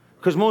around.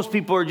 Because most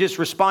people are just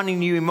responding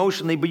to you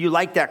emotionally, but you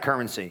like that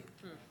currency.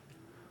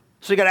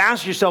 So you got to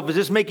ask yourself, is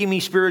this making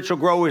me spiritual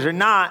growers or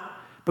not?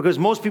 Because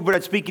most people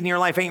that speak in your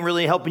life ain't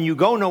really helping you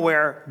go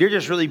nowhere. They're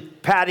just really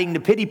patting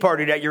the pity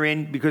party that you're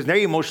in because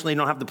they emotionally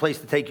don't have the place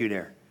to take you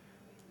there.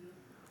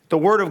 The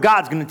Word of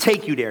God's going to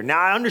take you there. Now,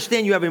 I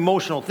understand you have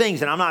emotional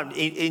things, and I'm not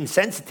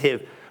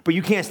insensitive, but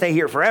you can't stay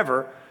here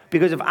forever.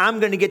 Because if I'm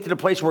going to get to the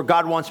place where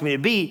God wants me to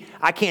be,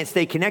 I can't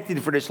stay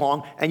connected for this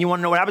long. And you want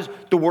to know what happens?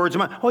 The words of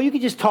mine. Oh, you can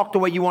just talk the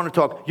way you want to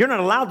talk. You're not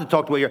allowed to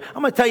talk the way you're.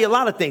 I'm going to tell you a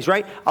lot of things,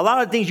 right? A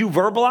lot of things you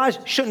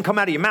verbalize shouldn't come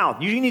out of your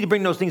mouth. You need to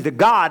bring those things to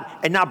God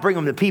and not bring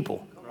them to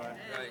people. Right.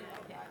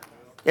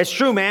 It's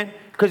true, man,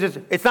 because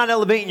it's not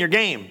elevating your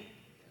game.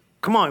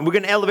 Come on, we're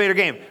going to elevate our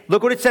game.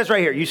 Look what it says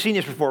right here. You've seen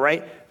this before,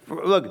 right?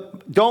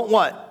 Look, don't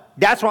what?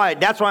 That's why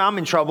I'm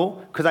in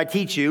trouble, because I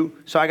teach you,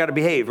 so I got to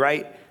behave,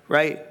 right?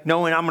 Right?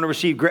 Knowing I'm going to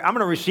receive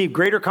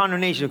greater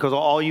condemnation because of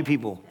all you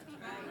people.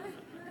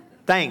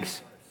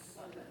 Thanks.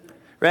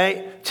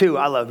 Right? 2,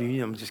 I love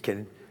you. I'm just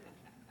kidding.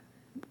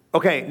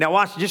 Okay, now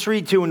watch. Just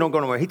read 2 and don't go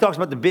nowhere. He talks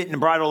about the bit and the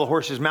bridle of the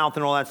horse's mouth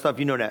and all that stuff.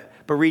 You know that.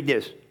 But read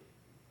this.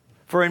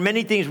 For in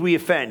many things we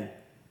offend.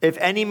 If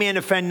any man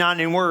offend not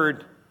in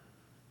word.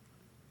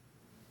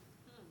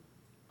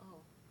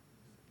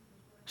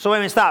 So wait a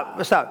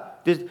minute.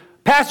 Stop.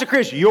 Pastor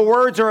Chris, your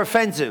words are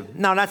offensive.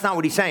 No, that's not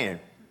what he's saying.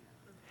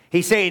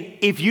 He's saying,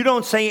 if you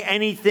don't say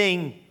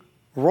anything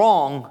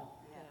wrong,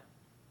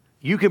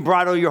 you can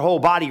bridle your whole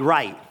body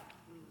right.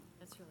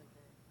 That's really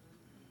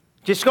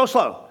good. Just go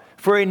slow.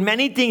 For in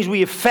many things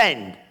we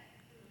offend.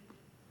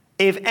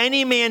 If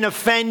any man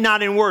offend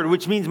not in word,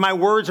 which means my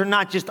words are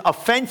not just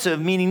offensive,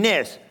 meaning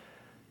this.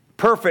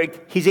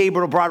 Perfect, he's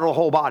able to bridle the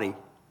whole body.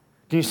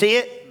 Do you see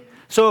it?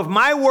 So if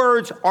my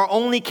words are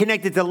only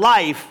connected to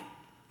life,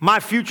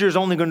 my future is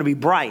only going to be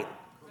bright.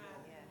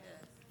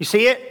 You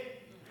see it?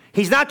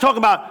 He's not talking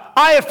about,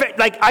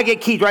 I get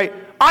Keith, right?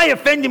 I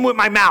offend him with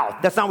my mouth.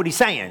 That's not what he's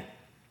saying.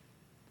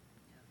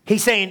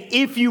 He's saying,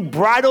 if you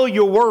bridle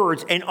your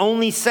words and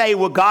only say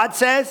what God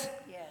says,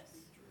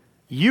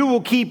 you will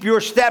keep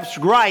your steps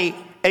right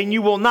and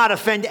you will not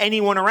offend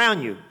anyone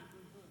around you.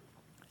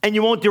 And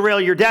you won't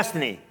derail your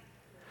destiny.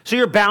 So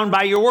you're bound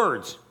by your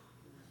words.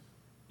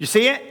 You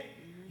see it?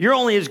 You're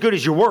only as good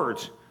as your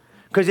words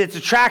because it's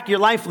a track your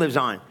life lives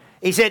on.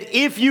 He said,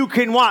 if you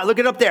can what? Look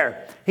it up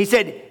there. He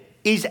said,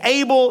 he's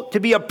able to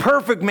be a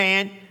perfect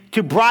man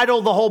to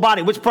bridle the whole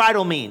body. What's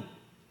bridle mean?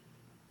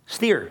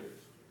 Steer.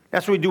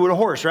 That's what we do with a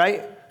horse,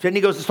 right? Then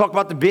he goes to talk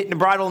about the bit and the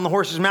bridle in the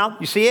horse's mouth.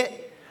 You see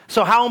it?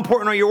 So how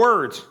important are your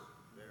words?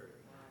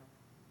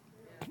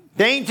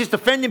 They ain't just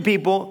offending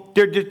people.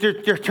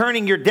 They're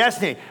turning your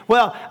destiny.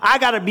 Well, I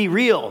got to be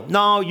real.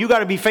 No, you got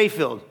to be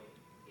faith-filled.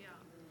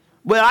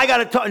 Well, I got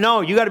to talk.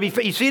 No, you got to be.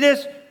 You see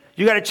this?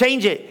 You got to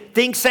change it.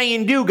 Think, say,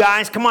 and do,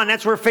 guys. Come on,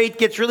 that's where faith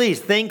gets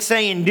released. Think,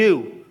 say, and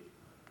do.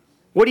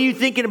 What are you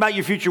thinking about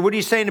your future? What are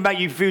you saying about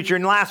your future?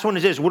 And the last one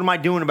is this. What am I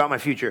doing about my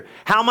future?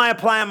 How am I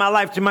applying my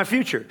life to my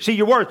future? See,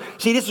 your words.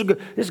 See, this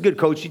is good,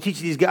 coach. You teach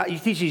these guys, you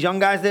teach these young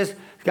guys this.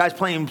 Guys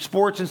playing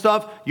sports and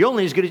stuff. You're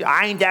only as good as,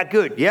 I ain't that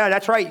good. Yeah,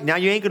 that's right. Now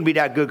you ain't going to be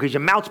that good because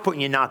your mouth's putting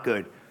you not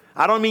good.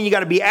 I don't mean you got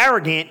to be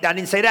arrogant. I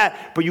didn't say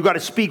that. But you got to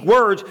speak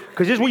words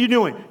because this is what you're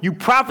doing. You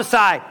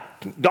prophesy.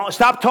 Don't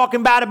stop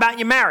talking bad about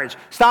your marriage.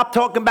 Stop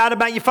talking bad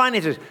about your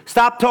finances.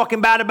 Stop talking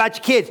bad about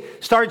your kids.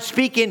 Start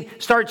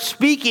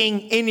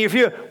speaking in your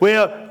future.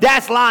 Well,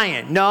 that's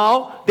lying.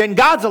 No, then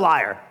God's a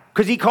liar.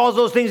 Because he calls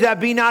those things that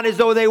be not as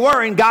though they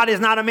were, and God is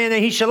not a man that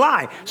he should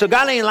lie. So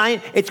God ain't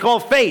lying. It's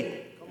called faith.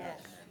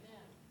 Yes.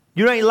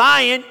 You ain't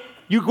lying.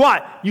 You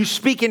what? You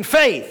speak in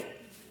faith.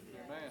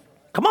 Amen.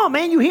 Come on,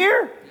 man. You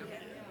hear?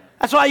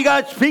 That's why you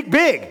got to speak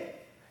big.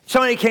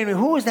 Somebody came to me.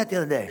 Who was that the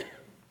other day?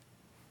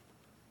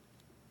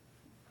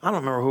 I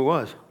don't remember who it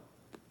was.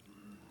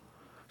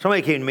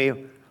 Somebody came to me,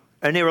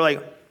 and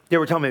they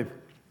were telling me,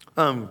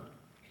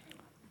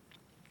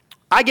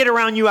 I get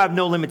around you, I have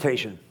no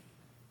limitation.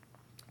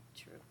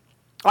 True.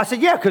 I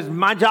said, yeah, because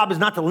my job is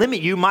not to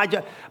limit you. My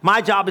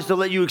job is to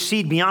let you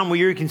exceed beyond where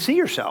you can see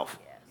yourself.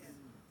 Yes.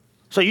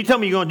 So you tell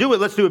me you're going to do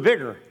it, let's do it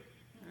bigger.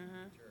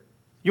 Mm-hmm.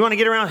 You want to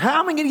get around, how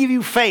am I going to give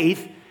you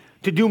faith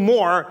to do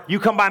more? You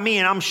come by me,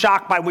 and I'm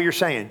shocked by what you're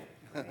saying.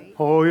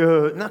 Oh,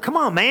 yeah. Now, come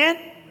on, man.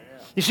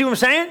 You see what I'm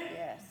saying?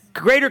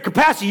 Greater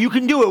capacity, you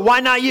can do it. Why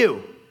not you?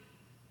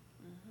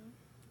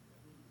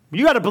 Mm-hmm.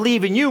 You got to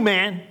believe in you,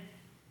 man.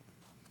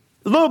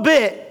 A little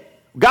bit.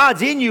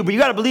 God's in you, but you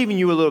got to believe in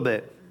you a little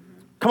bit. Mm-hmm.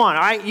 Come on,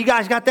 all right? You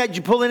guys got that? Did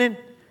you pull it in?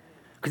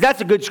 Because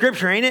that's a good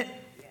scripture, ain't it?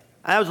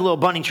 That was a little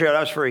bunny trail. That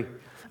was free.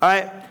 All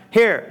right?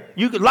 Here.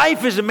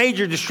 Life is a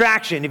major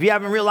distraction. If you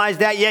haven't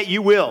realized that yet,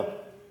 you will.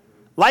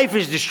 Life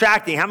is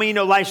distracting. How many of you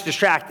know life's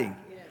distracting?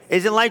 Yes.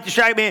 Isn't life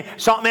distracting, man?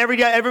 Something every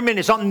day, every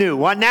minute, something new.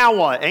 What? Now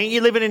what? Ain't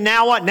you living in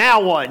now what? Now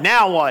what?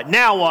 Now what?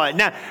 Now what?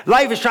 Now,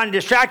 life is trying to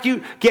distract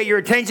you, get your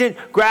attention,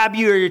 grab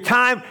your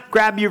time,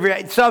 grab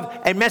your stuff,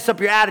 and mess up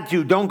your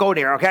attitude. Don't go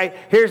there, okay?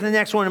 Here's the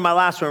next one and my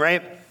last one,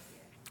 right?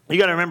 You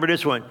got to remember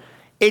this one.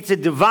 It's a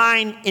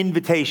divine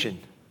invitation.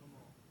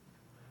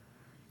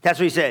 That's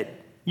what he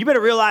said. You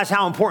better realize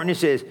how important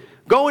this is.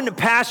 Go into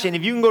Passion.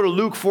 If you can go to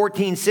Luke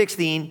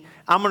 14:16,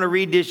 I'm going to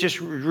read this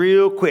just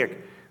real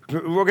quick.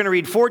 We're going to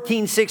read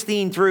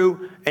 14:16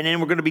 through, and then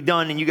we're going to be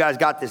done, and you guys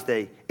got this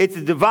day. It's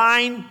a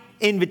divine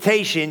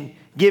invitation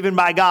given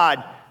by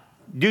God.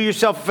 Do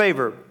yourself a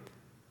favor.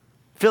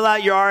 Fill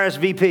out your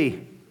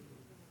RSVP.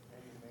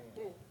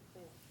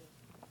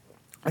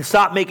 And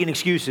stop making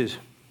excuses.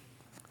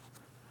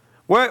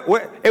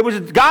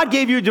 God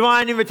gave you a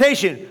divine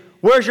invitation.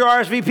 Where's your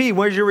RSVP?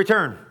 Where's your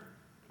return?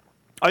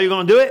 Are you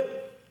going to do it?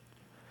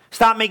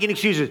 Stop making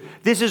excuses.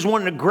 This is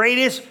one of the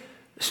greatest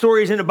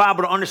stories in the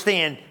Bible to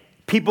understand.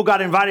 People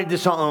got invited to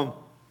something,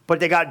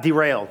 but they got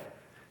derailed.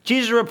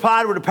 Jesus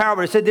replied with a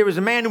parable. He said there was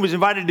a man who was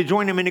invited to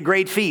join him in a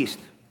great feast.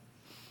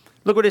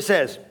 Look what it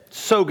says.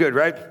 So good,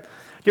 right?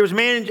 There was a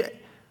man,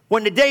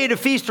 when the day of the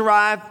feast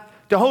arrived,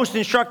 the host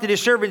instructed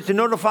his servants to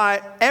notify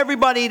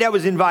everybody that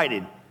was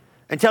invited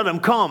and tell them,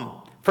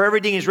 come, for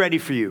everything is ready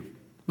for you.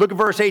 Look at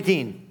verse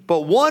 18.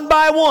 But one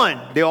by one,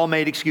 they all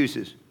made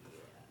excuses.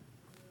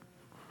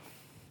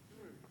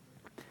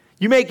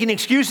 You making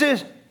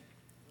excuses?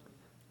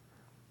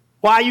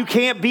 Why you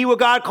can't be what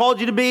God called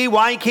you to be,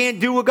 why you can't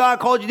do what God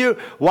called you to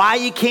do, why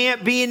you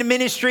can't be in the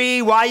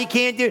ministry, why you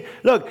can't do...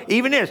 Look,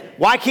 even this,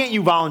 why can't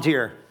you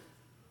volunteer?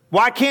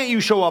 Why can't you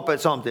show up at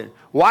something?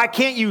 Why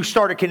can't you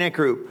start a connect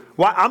group?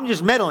 Why, I'm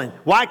just meddling.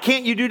 Why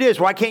can't you do this?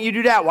 Why can't you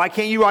do that? Why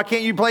can't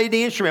you play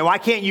the instrument? Why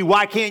can't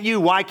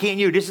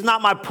you? This is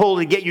not my pull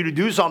to get you to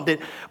do something,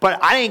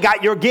 but I ain't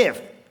got your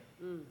gift.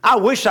 I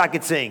wish I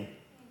could sing.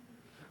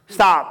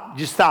 Stop,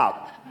 just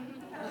stop.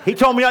 He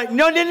told me,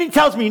 no, then he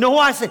tells me, you know who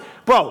I sang?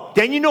 Bro,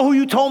 then you know who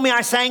you told me I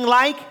sang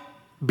like?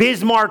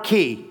 Biz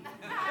Markie.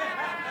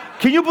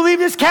 Can you believe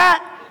this cat?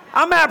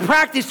 I'm at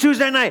practice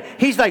Tuesday night.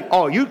 He's like,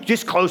 oh, you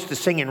just close to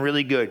singing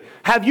really good.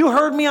 Have you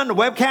heard me on the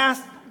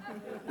webcast?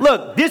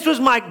 Look,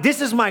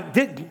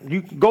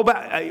 you go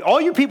back. All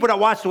you people that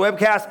watch the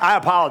webcast, I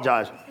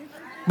apologize.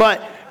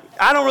 But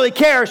I don't really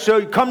care,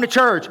 so come to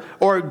church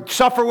or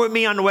suffer with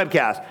me on the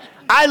webcast.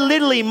 I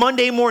literally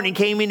Monday morning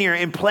came in here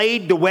and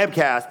played the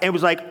webcast and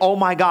was like, oh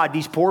my God,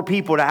 these poor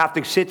people that have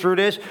to sit through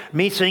this,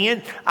 me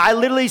singing. I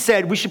literally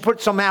said, we should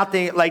put some out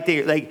there like,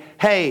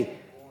 hey,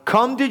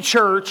 come to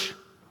church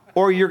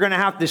or you're going to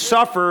have to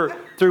suffer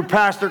through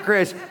Pastor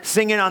Chris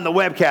singing on the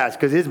webcast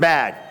because it's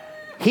bad.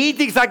 He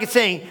thinks I can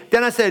sing.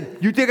 Then I said,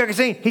 you think I can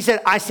sing? He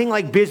said, I sing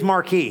like Biz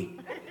Markie.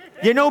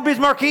 You know who Biz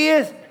Markie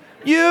is?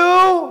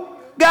 You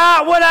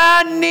got what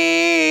I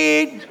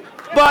need.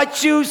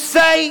 But you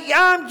say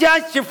I'm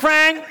just your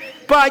friend.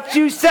 But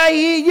you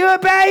say you're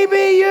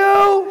baby,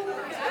 you.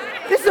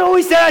 This is what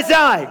we said I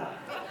sound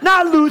like.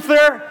 Not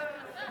Luther.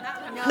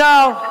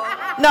 No.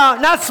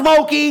 Not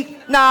Smokey.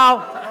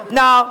 No.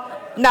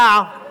 Not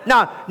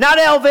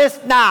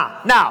Elvis.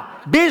 No.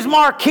 Biz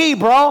Markie,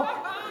 bro.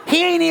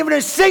 He ain't even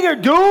a singer,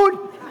 dude.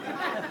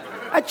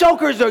 That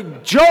Joker's a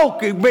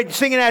joke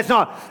singing that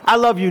song. I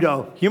love you,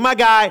 though. You're my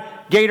guy.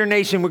 Gator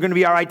Nation, we're going to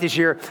be all right this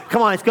year.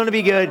 Come on, it's going to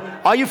be good.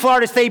 All you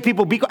Florida State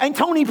people, and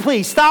Tony,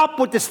 please, stop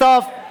with the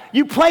stuff.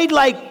 You played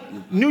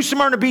like New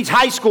Smyrna Beach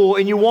High School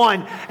and you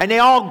won, and they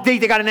all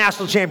think they got a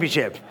national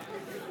championship.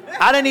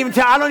 I don't even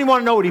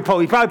want to know what he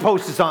posted. He probably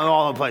posted something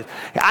all over the place.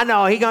 I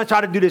know, he's going to try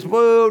to do this.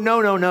 Whoa,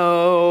 no.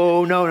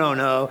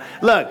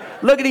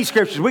 Look at these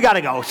scriptures. We got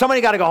to go.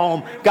 Somebody got to go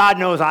home. God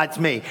knows it's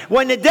me.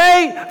 When the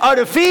day of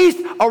the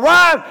feast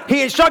arrived,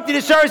 he instructed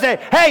his servants,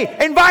 hey,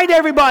 invite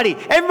everybody.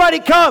 Everybody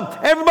come.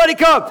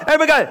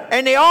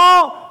 And they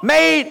all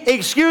made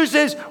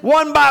excuses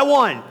one by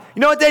one. You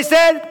know what they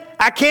said?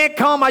 I can't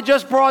come. I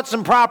just brought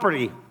some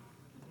property.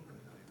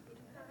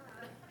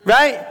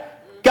 Right?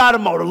 Got to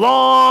mow the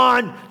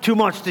lawn, too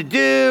much to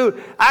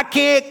do. I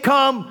can't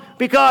come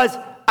because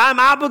I'm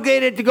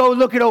obligated to go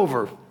look it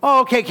over.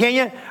 Oh, okay, can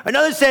you?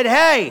 Another said,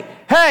 hey,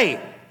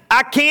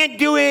 I can't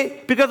do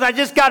it because I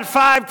just got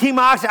 5 team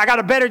oxen. I got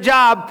a better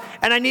job,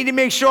 and I need to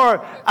make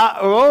sure,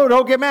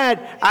 don't get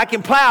mad, I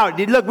can plow.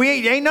 Look,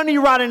 ain't none of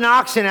you riding an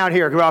oxen out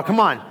here, girl.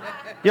 Come on.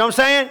 You know what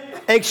I'm saying?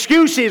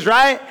 Excuses,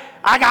 right?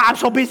 I'm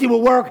so busy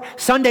with work.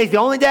 Sunday's the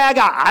only day I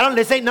got.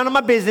 This ain't none of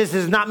my business.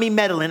 This is not me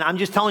meddling. I'm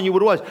just telling you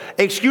what it was.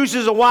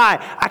 Excuses of why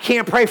I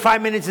can't pray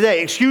 5 minutes a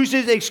day.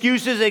 Excuses.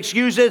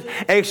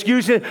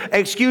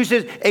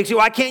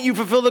 Why can't you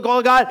fulfill the call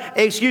of God?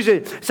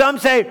 Excuses. Some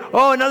say,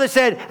 another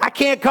said, I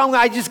can't come.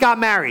 I just got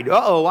married.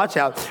 Watch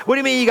out. What do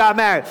you mean you got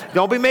married?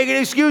 Don't be making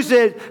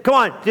excuses. Come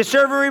on. The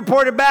servant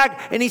reported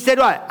back and he said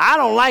what?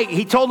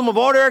 He told them of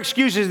all their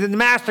excuses and the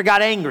master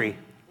got angry.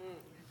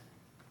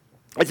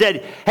 I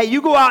said, hey,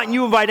 you go out and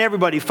you invite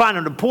everybody. Find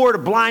them, the poor, the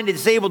blind, the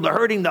disabled, the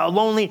hurting, the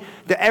lonely,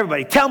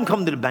 everybody. Tell them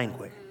come to the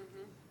banquet.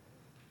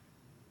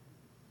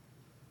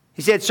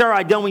 He said, sir,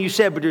 I done what you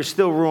said, but there's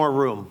still more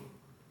room.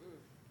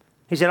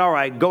 He said, all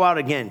right, go out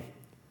again.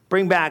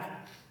 Bring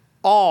back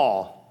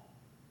all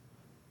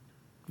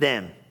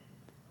them.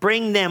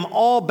 Bring them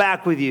all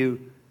back with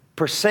you.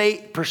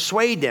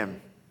 Persuade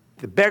them,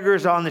 the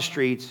beggars on the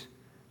streets,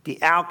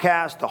 the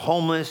outcast, the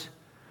homeless.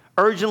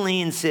 Urgently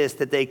insist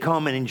that they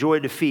come and enjoy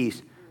the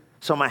feast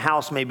so my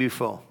house may be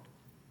full.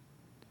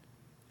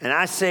 And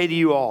I say to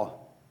you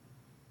all,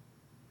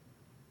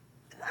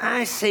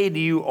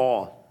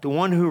 the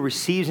one who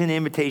receives an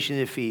invitation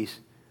to the feast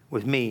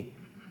with me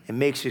and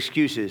makes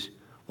excuses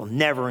will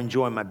never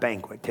enjoy my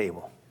banquet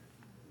table.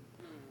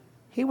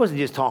 He wasn't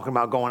just talking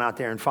about going out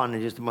there and fun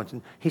and just a bunch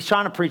of... He's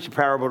trying to preach a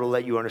parable to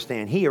let you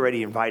understand. He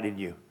already invited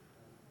you.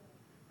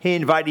 He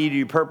invited you to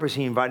your purpose.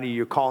 He invited you to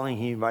your calling.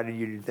 He invited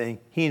you to the thing.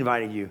 He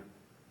invited you.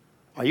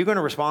 Are you going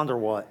to respond or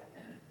what?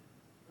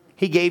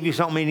 He gave you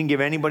something he didn't give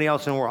anybody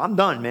else in the world. I'm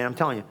done, man. I'm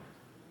telling you.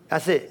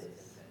 That's it.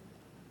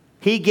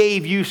 He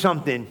gave you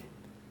something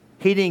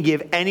he didn't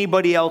give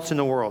anybody else in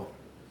the world.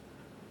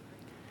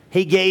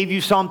 He gave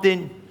you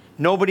something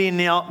nobody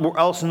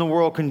else in the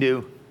world can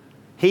do.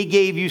 He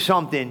gave you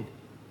something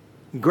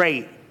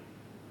great.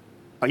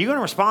 Are you going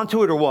to respond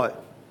to it or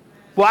what?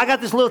 Well, I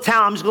got this little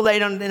town. I'm just going to lay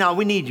down. No,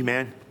 we need you,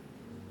 man.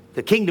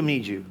 The kingdom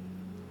needs you.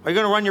 Are you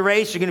going to run your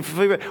race? You're going to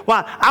fulfill your...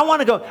 Well, I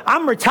want to go.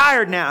 I'm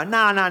retired now.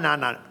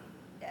 No.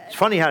 It's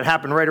funny how it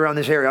happened right around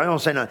this area. I don't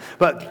say nothing.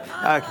 But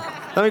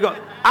let me go.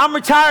 I'm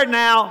retired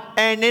now,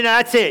 and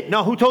that's it.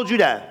 No, who told you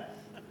that?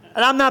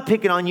 And I'm not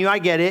picking on you. I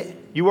get it.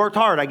 You worked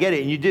hard. I get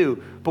it, and you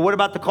do. But what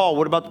about the call?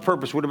 What about the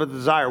purpose? What about the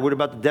desire? What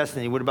about the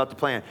destiny? What about the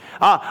plan?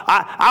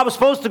 I was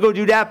supposed to go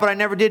do that, but I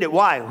never did it.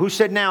 Why? Who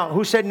said now?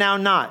 Who said now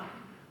not?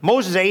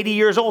 Moses is 80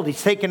 years old.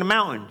 He's taking the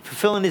mountain,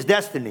 fulfilling his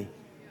destiny.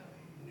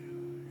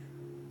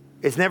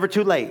 It's never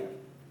too late.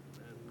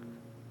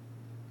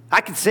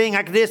 I could sing,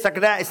 I could this, I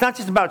could that. It's not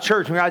just about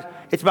church, guys.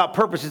 It's about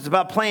purpose. It's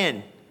about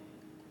plan.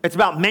 It's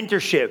about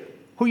mentorship.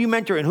 Who you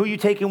mentoring? Who you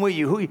taking with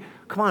you?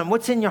 Come on,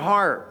 what's in your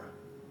heart?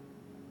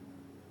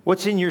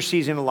 What's in your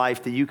season of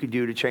life that you could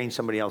do to change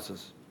somebody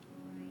else's?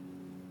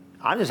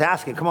 I'm just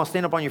asking. Come on,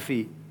 stand up on your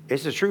feet.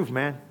 It's the truth,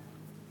 man.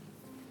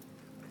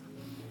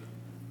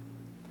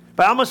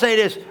 But I'm going to say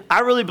this. I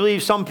really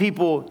believe some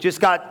people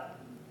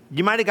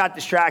you might have got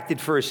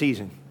distracted for a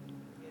season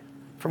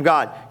from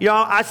God. You know,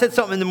 I said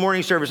something in the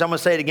morning service. I'm going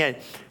to say it again.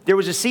 There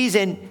was a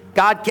season,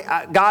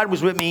 God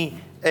was with me,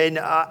 and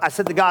I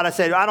said to God,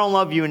 I don't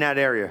love you in that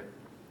area.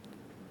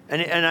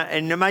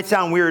 And it might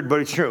sound weird, but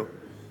it's true.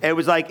 It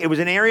was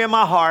an area in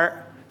my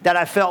heart that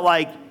I felt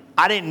like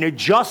I didn't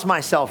adjust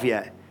myself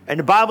yet. And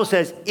the Bible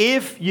says,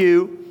 if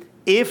you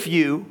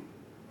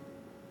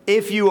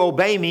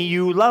obey me,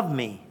 you love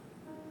me.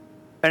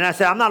 And I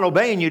said, I'm not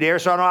obeying you there,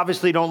 so I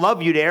obviously don't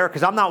love you there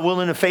because I'm not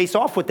willing to face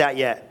off with that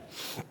yet.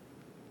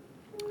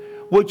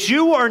 What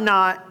you are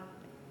not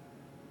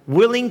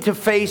willing to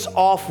face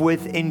off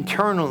with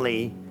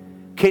internally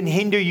can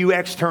hinder you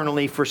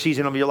externally for a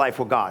season of your life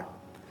with God.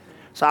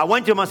 So I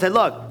went to him, I said,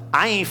 look,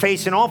 I ain't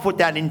facing off with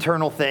that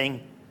internal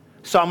thing.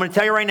 So I'm going to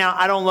tell you right now,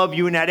 I don't love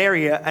you in that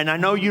area. And I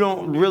know you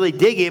don't really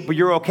dig it, but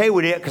you're okay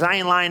with it because I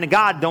ain't lying to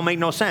God. Don't make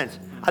no sense.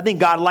 I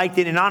think God liked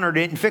it and honored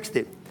it and fixed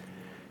it.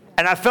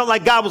 And I felt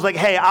like God was like,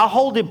 hey, I'll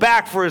hold it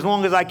back for as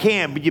long as I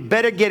can, but you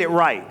better get it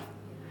right.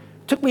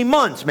 It took me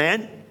months,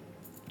 man.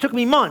 It took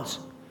me months.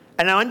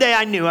 And one day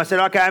I knew. I said,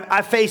 okay,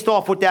 I faced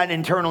off with that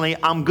internally.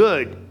 I'm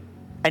good.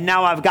 And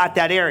now I've got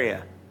that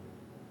area.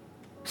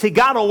 See,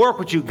 God will work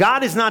with you.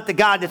 God is not the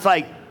God that's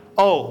like,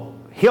 oh,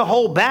 he'll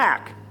hold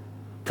back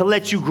to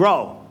let you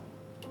grow.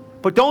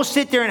 But don't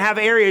sit there and have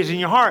areas in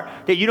your heart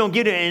that you don't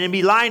get it and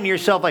be lying to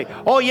yourself like,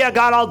 oh, yeah,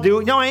 God, I'll do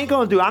it. No, I ain't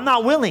going to do it. I'm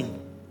not willing.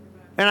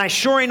 And I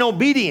sure ain't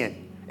obedient.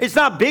 It's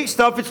not big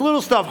stuff. It's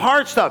little stuff,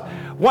 hard stuff.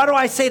 Why do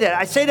I say that?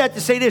 I say that to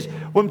say this.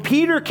 When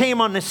Peter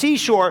came on the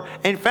seashore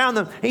and found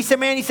them, he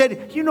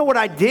said, you know what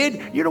I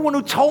did? You're the one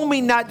who told me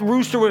that the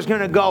rooster was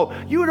going to go.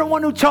 You were the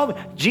one who told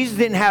me. Jesus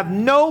didn't have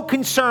no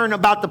concern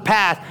about the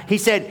past. He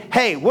said,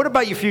 hey, what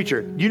about your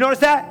future? You notice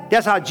that?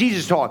 That's how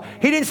Jesus talked.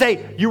 He didn't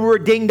say, you were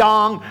a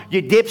ding-dong,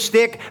 you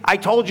dipstick. I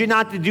told you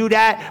not to do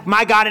that.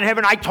 My God in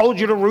heaven, I told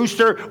you the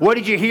rooster. What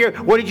did you hear?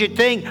 What did you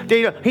think?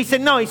 He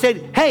said, no. He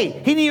said, hey, he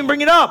didn't even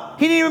bring it up.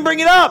 He didn't even bring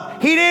it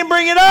up. He didn't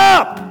bring it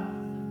up.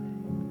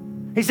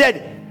 He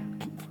said,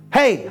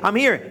 hey, I'm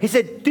here. He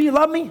said, do you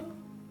love me?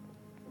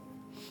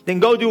 Then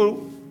go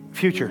do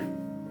future.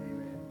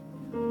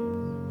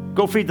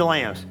 Go feed the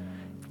lambs.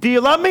 Do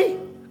you love me?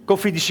 Go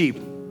feed the sheep.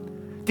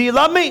 Do you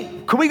love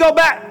me? Can we go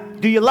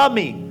back? Do you love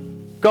me?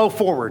 Go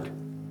forward.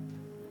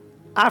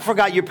 I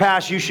forgot your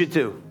past. You should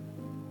too.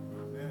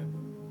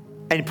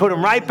 And put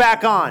them right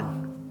back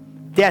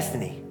on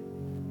destiny.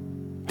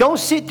 Don't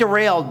sit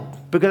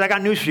derailed because I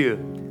got news for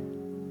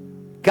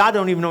you. God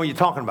don't even know what you're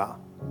talking about.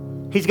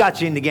 He's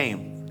got you in the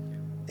game.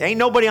 There ain't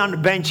nobody on the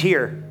bench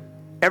here.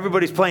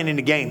 Everybody's playing in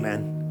the game,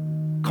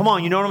 man. Come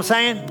on, you know what I'm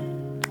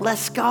saying?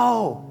 Let's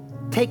go.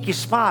 Take your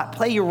spot.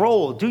 Play your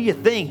role. Do your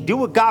thing. Do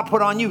what God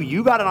put on you.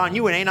 You got it on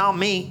you. It ain't on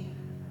me.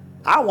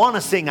 I want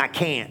to sing. I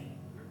can't.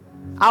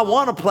 I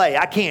want to play.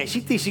 I can't. She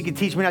thinks she can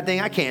teach me that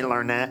thing. I can't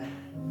learn that.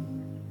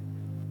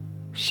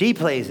 She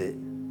plays it.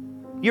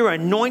 You're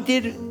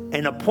anointed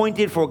and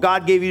appointed for what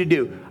God gave you to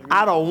do.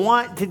 I don't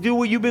want to do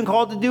what you've been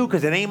called to do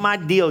because it ain't my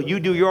deal. You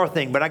do your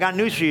thing. But I got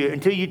news for you.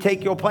 Until you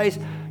take your place,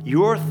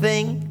 your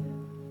thing,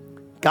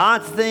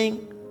 God's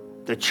thing,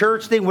 the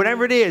church thing,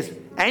 whatever it is,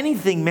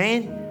 anything,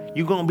 man,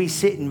 you're going to be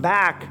sitting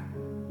back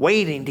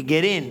waiting to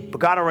get in.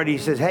 But God already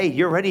says, hey,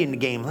 you're ready in the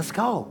game. Let's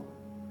go.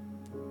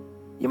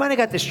 You might have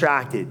got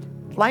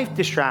distracted. Life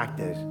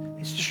distracted.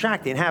 It's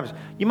distracting. It happens.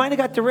 You might have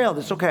got derailed.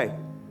 It's okay.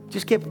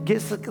 Just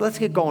let's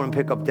get going and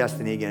pick up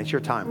destiny again. It's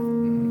your time.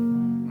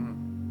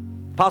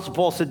 Apostle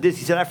Paul said this.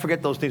 He said, I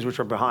forget those things which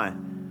are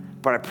behind,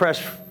 but I press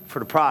for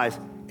the prize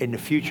in the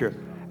future.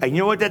 And you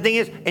know what that thing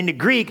is? In the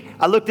Greek,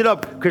 I looked it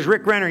up because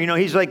Rick Renner,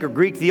 he's like a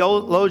Greek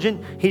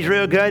theologian. He's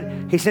real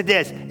good. He said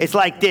this. It's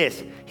like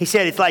this. He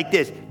said it's like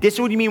this. This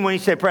is what you mean when he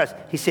said press.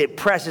 He said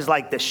press is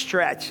like the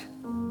stretch.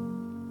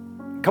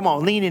 Come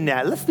on, lean in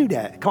that. Let's do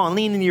that. Come on,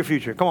 lean into your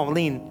future. Come on,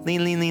 lean.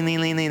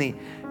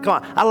 Come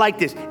on, I like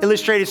this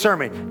illustrated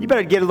sermon. You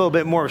better get a little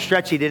bit more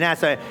stretchy than that.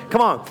 So,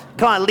 come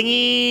on,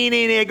 lean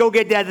in there. Go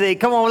get that thing.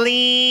 Come on,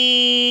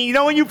 lean. You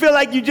know when you feel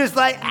like you just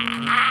like,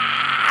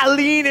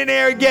 lean in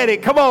there and get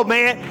it. Come on,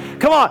 man.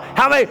 Come on.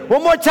 How many?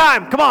 One more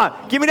time. Come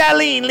on. Give me that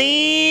lean.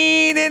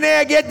 Lean in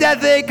there. Get that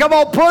thing. Come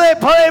on. Pull it.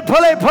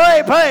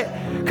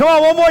 Come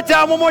on. One more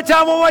time.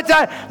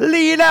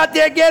 Lean out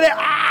there. Get it.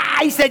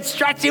 He said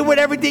stretch it with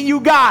everything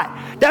you got.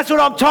 That's what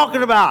I'm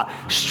talking about.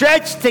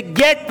 Stretch to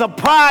get the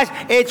prize.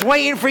 It's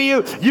waiting for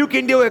you. You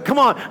can do it. Come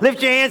on.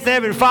 Lift your hands to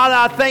heaven. Father,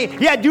 I thank you.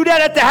 Yeah, do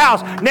that at the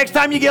house. Next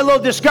time you get a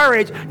little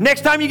discouraged.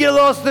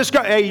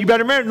 Hey, you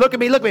better remember. Look at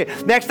me.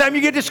 Next time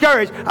you get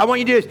discouraged, I want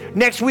you to do this.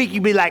 Next week, you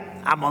be like,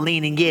 I'm going to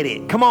lean and get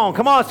it. Come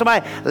on,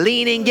 somebody.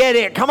 Lean and get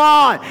it. Come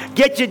on.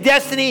 Get your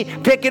destiny.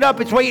 Pick it up.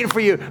 It's waiting for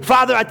you.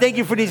 Father, I thank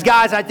you for these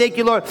guys. I thank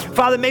you, Lord.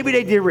 Father, maybe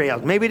they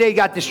derailed. Maybe they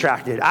got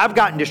distracted. I've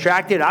gotten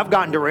distracted. I've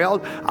gotten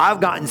derailed. I've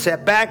gotten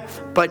set back.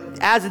 But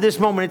as of this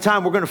moment in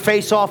time, we're going to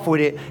face off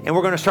with it, and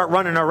we're going to start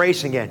running our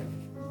race again.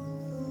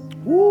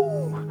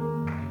 Woo!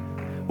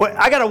 Well,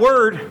 I got a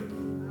word.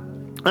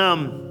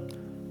 I'm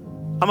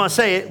going to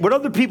say it. What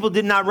other people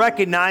did not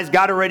recognize,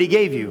 God already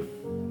gave you.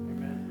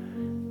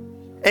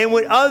 And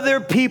what other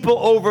people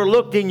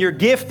overlooked in your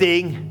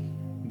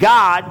gifting,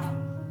 God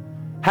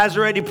has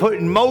already put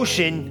in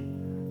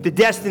motion the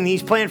destiny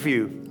He's planned for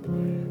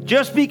you.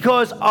 Just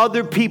because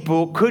other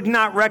people could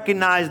not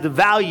recognize the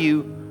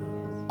value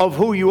of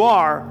who you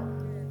are,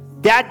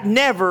 that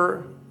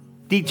never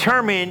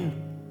determined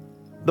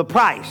the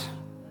price.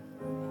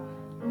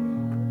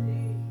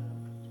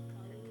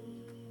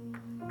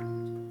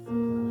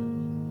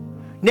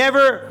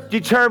 Never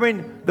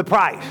determined the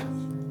price.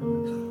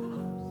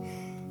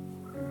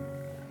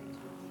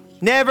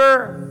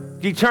 Never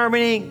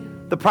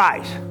determining the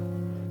price.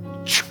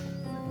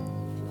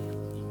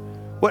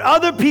 What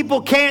other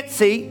people can't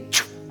see,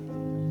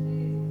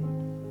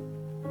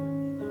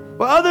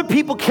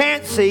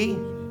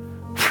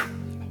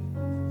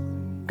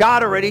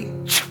 God already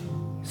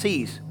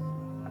sees.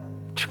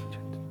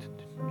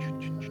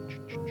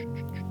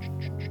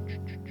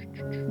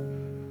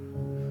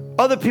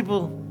 Other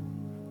people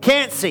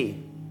can't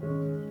see,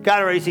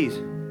 God already sees.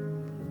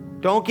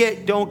 Don't get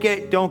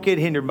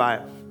hindered by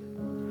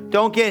it.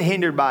 Don't get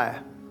hindered by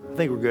it. I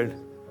think we're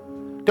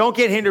good. Don't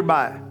get hindered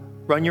by it.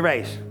 Run your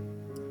race.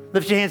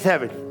 Lift your hands to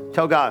heaven.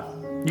 Tell God,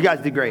 you guys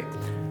did great.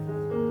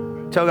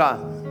 Tell God.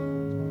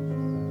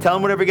 Tell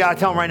Him whatever you got to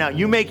tell Him right now.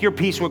 You make your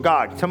peace with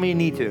God. Tell me you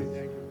need to.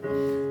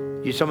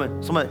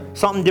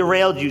 Something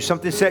derailed you.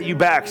 Something set you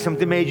back.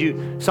 Something made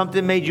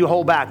you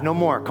hold back. No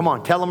more. Come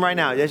on. Tell Him right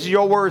now. This is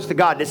your words to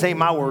God. This ain't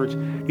my words.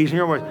 These are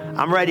your words.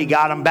 I'm ready,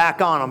 God. I'm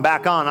back on.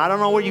 I don't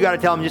know what you got to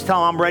tell Him. Just tell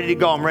Him I'm ready to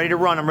go. I'm ready to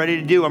run. I'm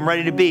ready to do. I'm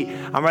ready to be.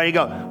 I'm ready to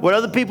go. What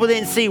other people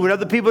didn't see, what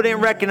other people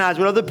didn't recognize,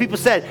 what other people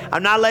said,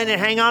 I'm not letting it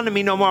hang on to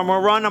me no more. I'm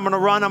going to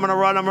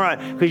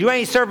run. Because you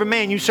ain't serving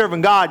man. You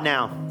serving God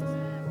now.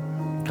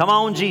 Come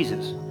on,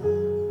 Jesus.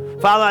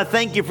 Father, I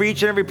thank you for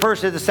each and every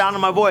person at the sound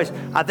of my voice.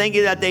 I thank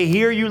you that they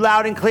hear you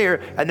loud and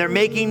clear and they're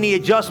making the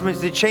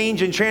adjustments to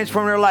change and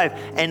transform their life.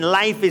 And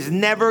life is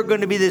never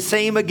going to be the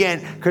same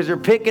again because they're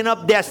picking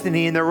up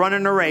destiny and they're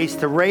running a race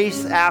to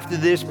race after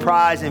this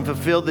prize and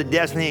fulfill the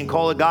destiny and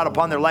call of God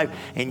upon their life.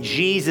 In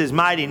Jesus'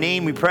 mighty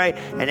name we pray.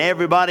 And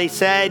everybody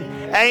said,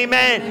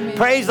 amen.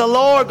 Praise the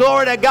Lord.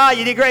 Glory to God.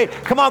 You did great.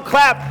 Come on,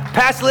 clap.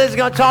 Pastor Liz is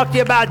going to talk to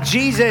you about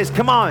Jesus.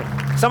 Come on.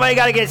 Somebody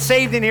got to get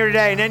saved in here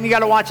today, and then you got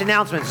to watch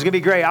announcements. It's going to be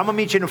great. I'm going to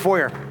meet you in the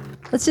foyer.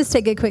 Let's just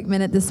take a quick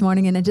minute this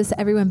morning and just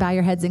everyone bow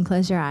your heads and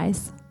close your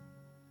eyes.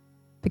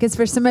 Because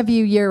for some of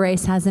you, your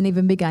race hasn't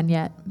even begun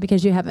yet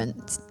because you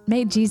haven't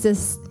made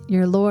Jesus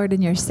your Lord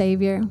and your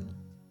Savior.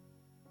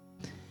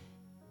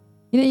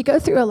 You go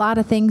through a lot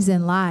of things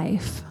in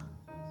life.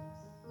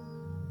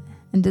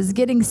 And does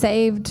getting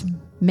saved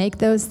make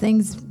those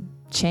things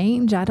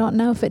change? I don't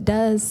know if it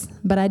does,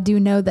 but I do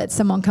know that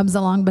someone comes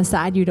along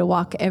beside you to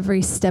walk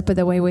every step of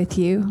the way with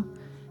you,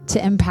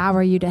 to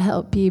empower you, to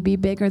help you be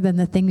bigger than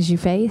the things you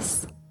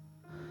face.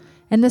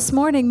 And this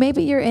morning,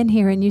 maybe you're in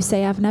here and you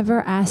say, I've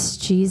never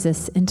asked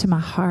Jesus into my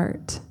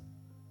heart.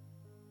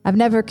 I've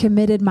never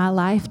committed my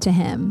life to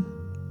Him.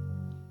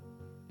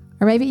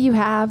 Or maybe you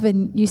have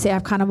and you say,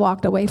 I've kind of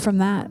walked away from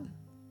that.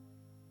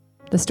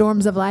 The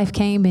storms of life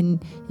came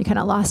and you kind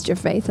of lost your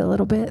faith a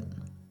little bit.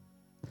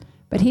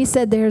 But he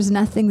said there's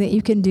nothing that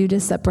you can do to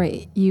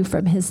separate you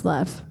from his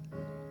love.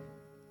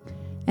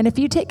 And if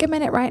you take a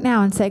minute right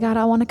now and say, God,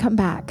 I want to come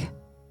back,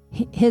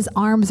 his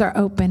arms are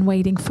open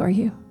waiting for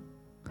you.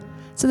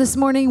 So this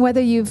morning,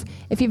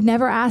 if you've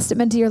never asked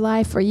him into your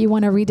life or you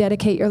want to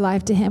rededicate your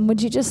life to him,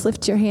 would you just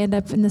lift your hand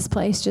up in this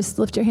place? Just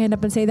lift your hand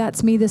up and say,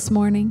 that's me this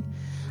morning.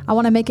 I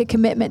want to make a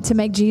commitment to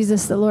make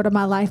Jesus the Lord of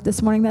my life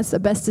this morning. That's the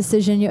best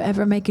decision you'll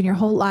ever make in your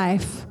whole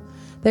life.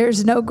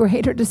 There's no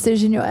greater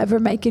decision you'll ever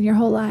make in your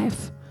whole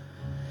life.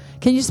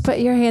 Can you just put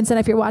your hands in?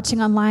 If you're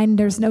watching online,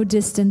 there's no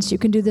distance. You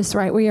can do this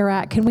right where you're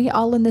at. Can we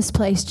all in this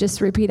place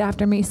just repeat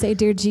after me? Say,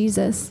 dear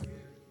Jesus,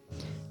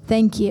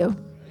 thank you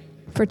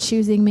for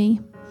choosing me.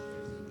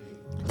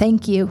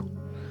 Thank you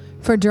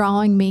for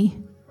drawing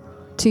me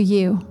to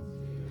you.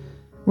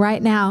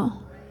 Right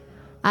now,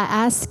 I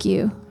ask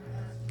you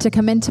to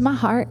come into my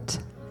heart,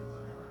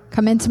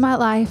 come into my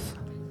life,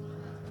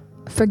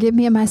 forgive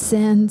me of my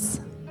sins.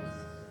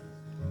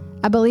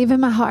 I believe in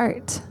my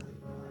heart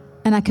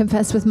and I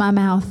confess with my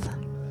mouth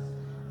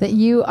that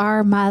you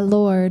are my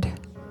Lord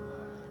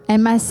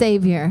and my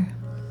Savior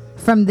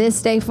from this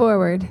day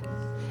forward.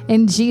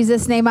 In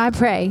Jesus' name I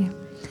pray.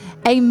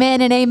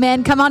 Amen and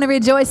amen. Come on and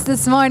rejoice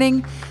this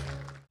morning.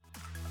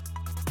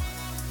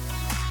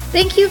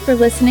 Thank you for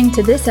listening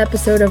to this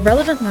episode of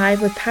Relevant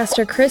Live with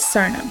Pastor Chris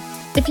Sarno.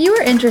 If you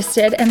are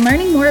interested in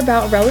learning more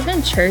about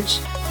Relevant Church,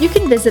 you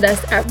can visit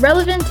us at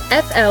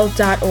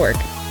relevantfl.org.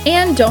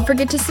 And don't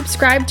forget to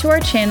subscribe to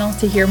our channel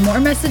to hear more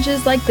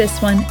messages like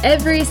this one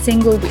every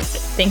single week.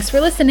 Thanks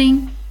for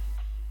listening.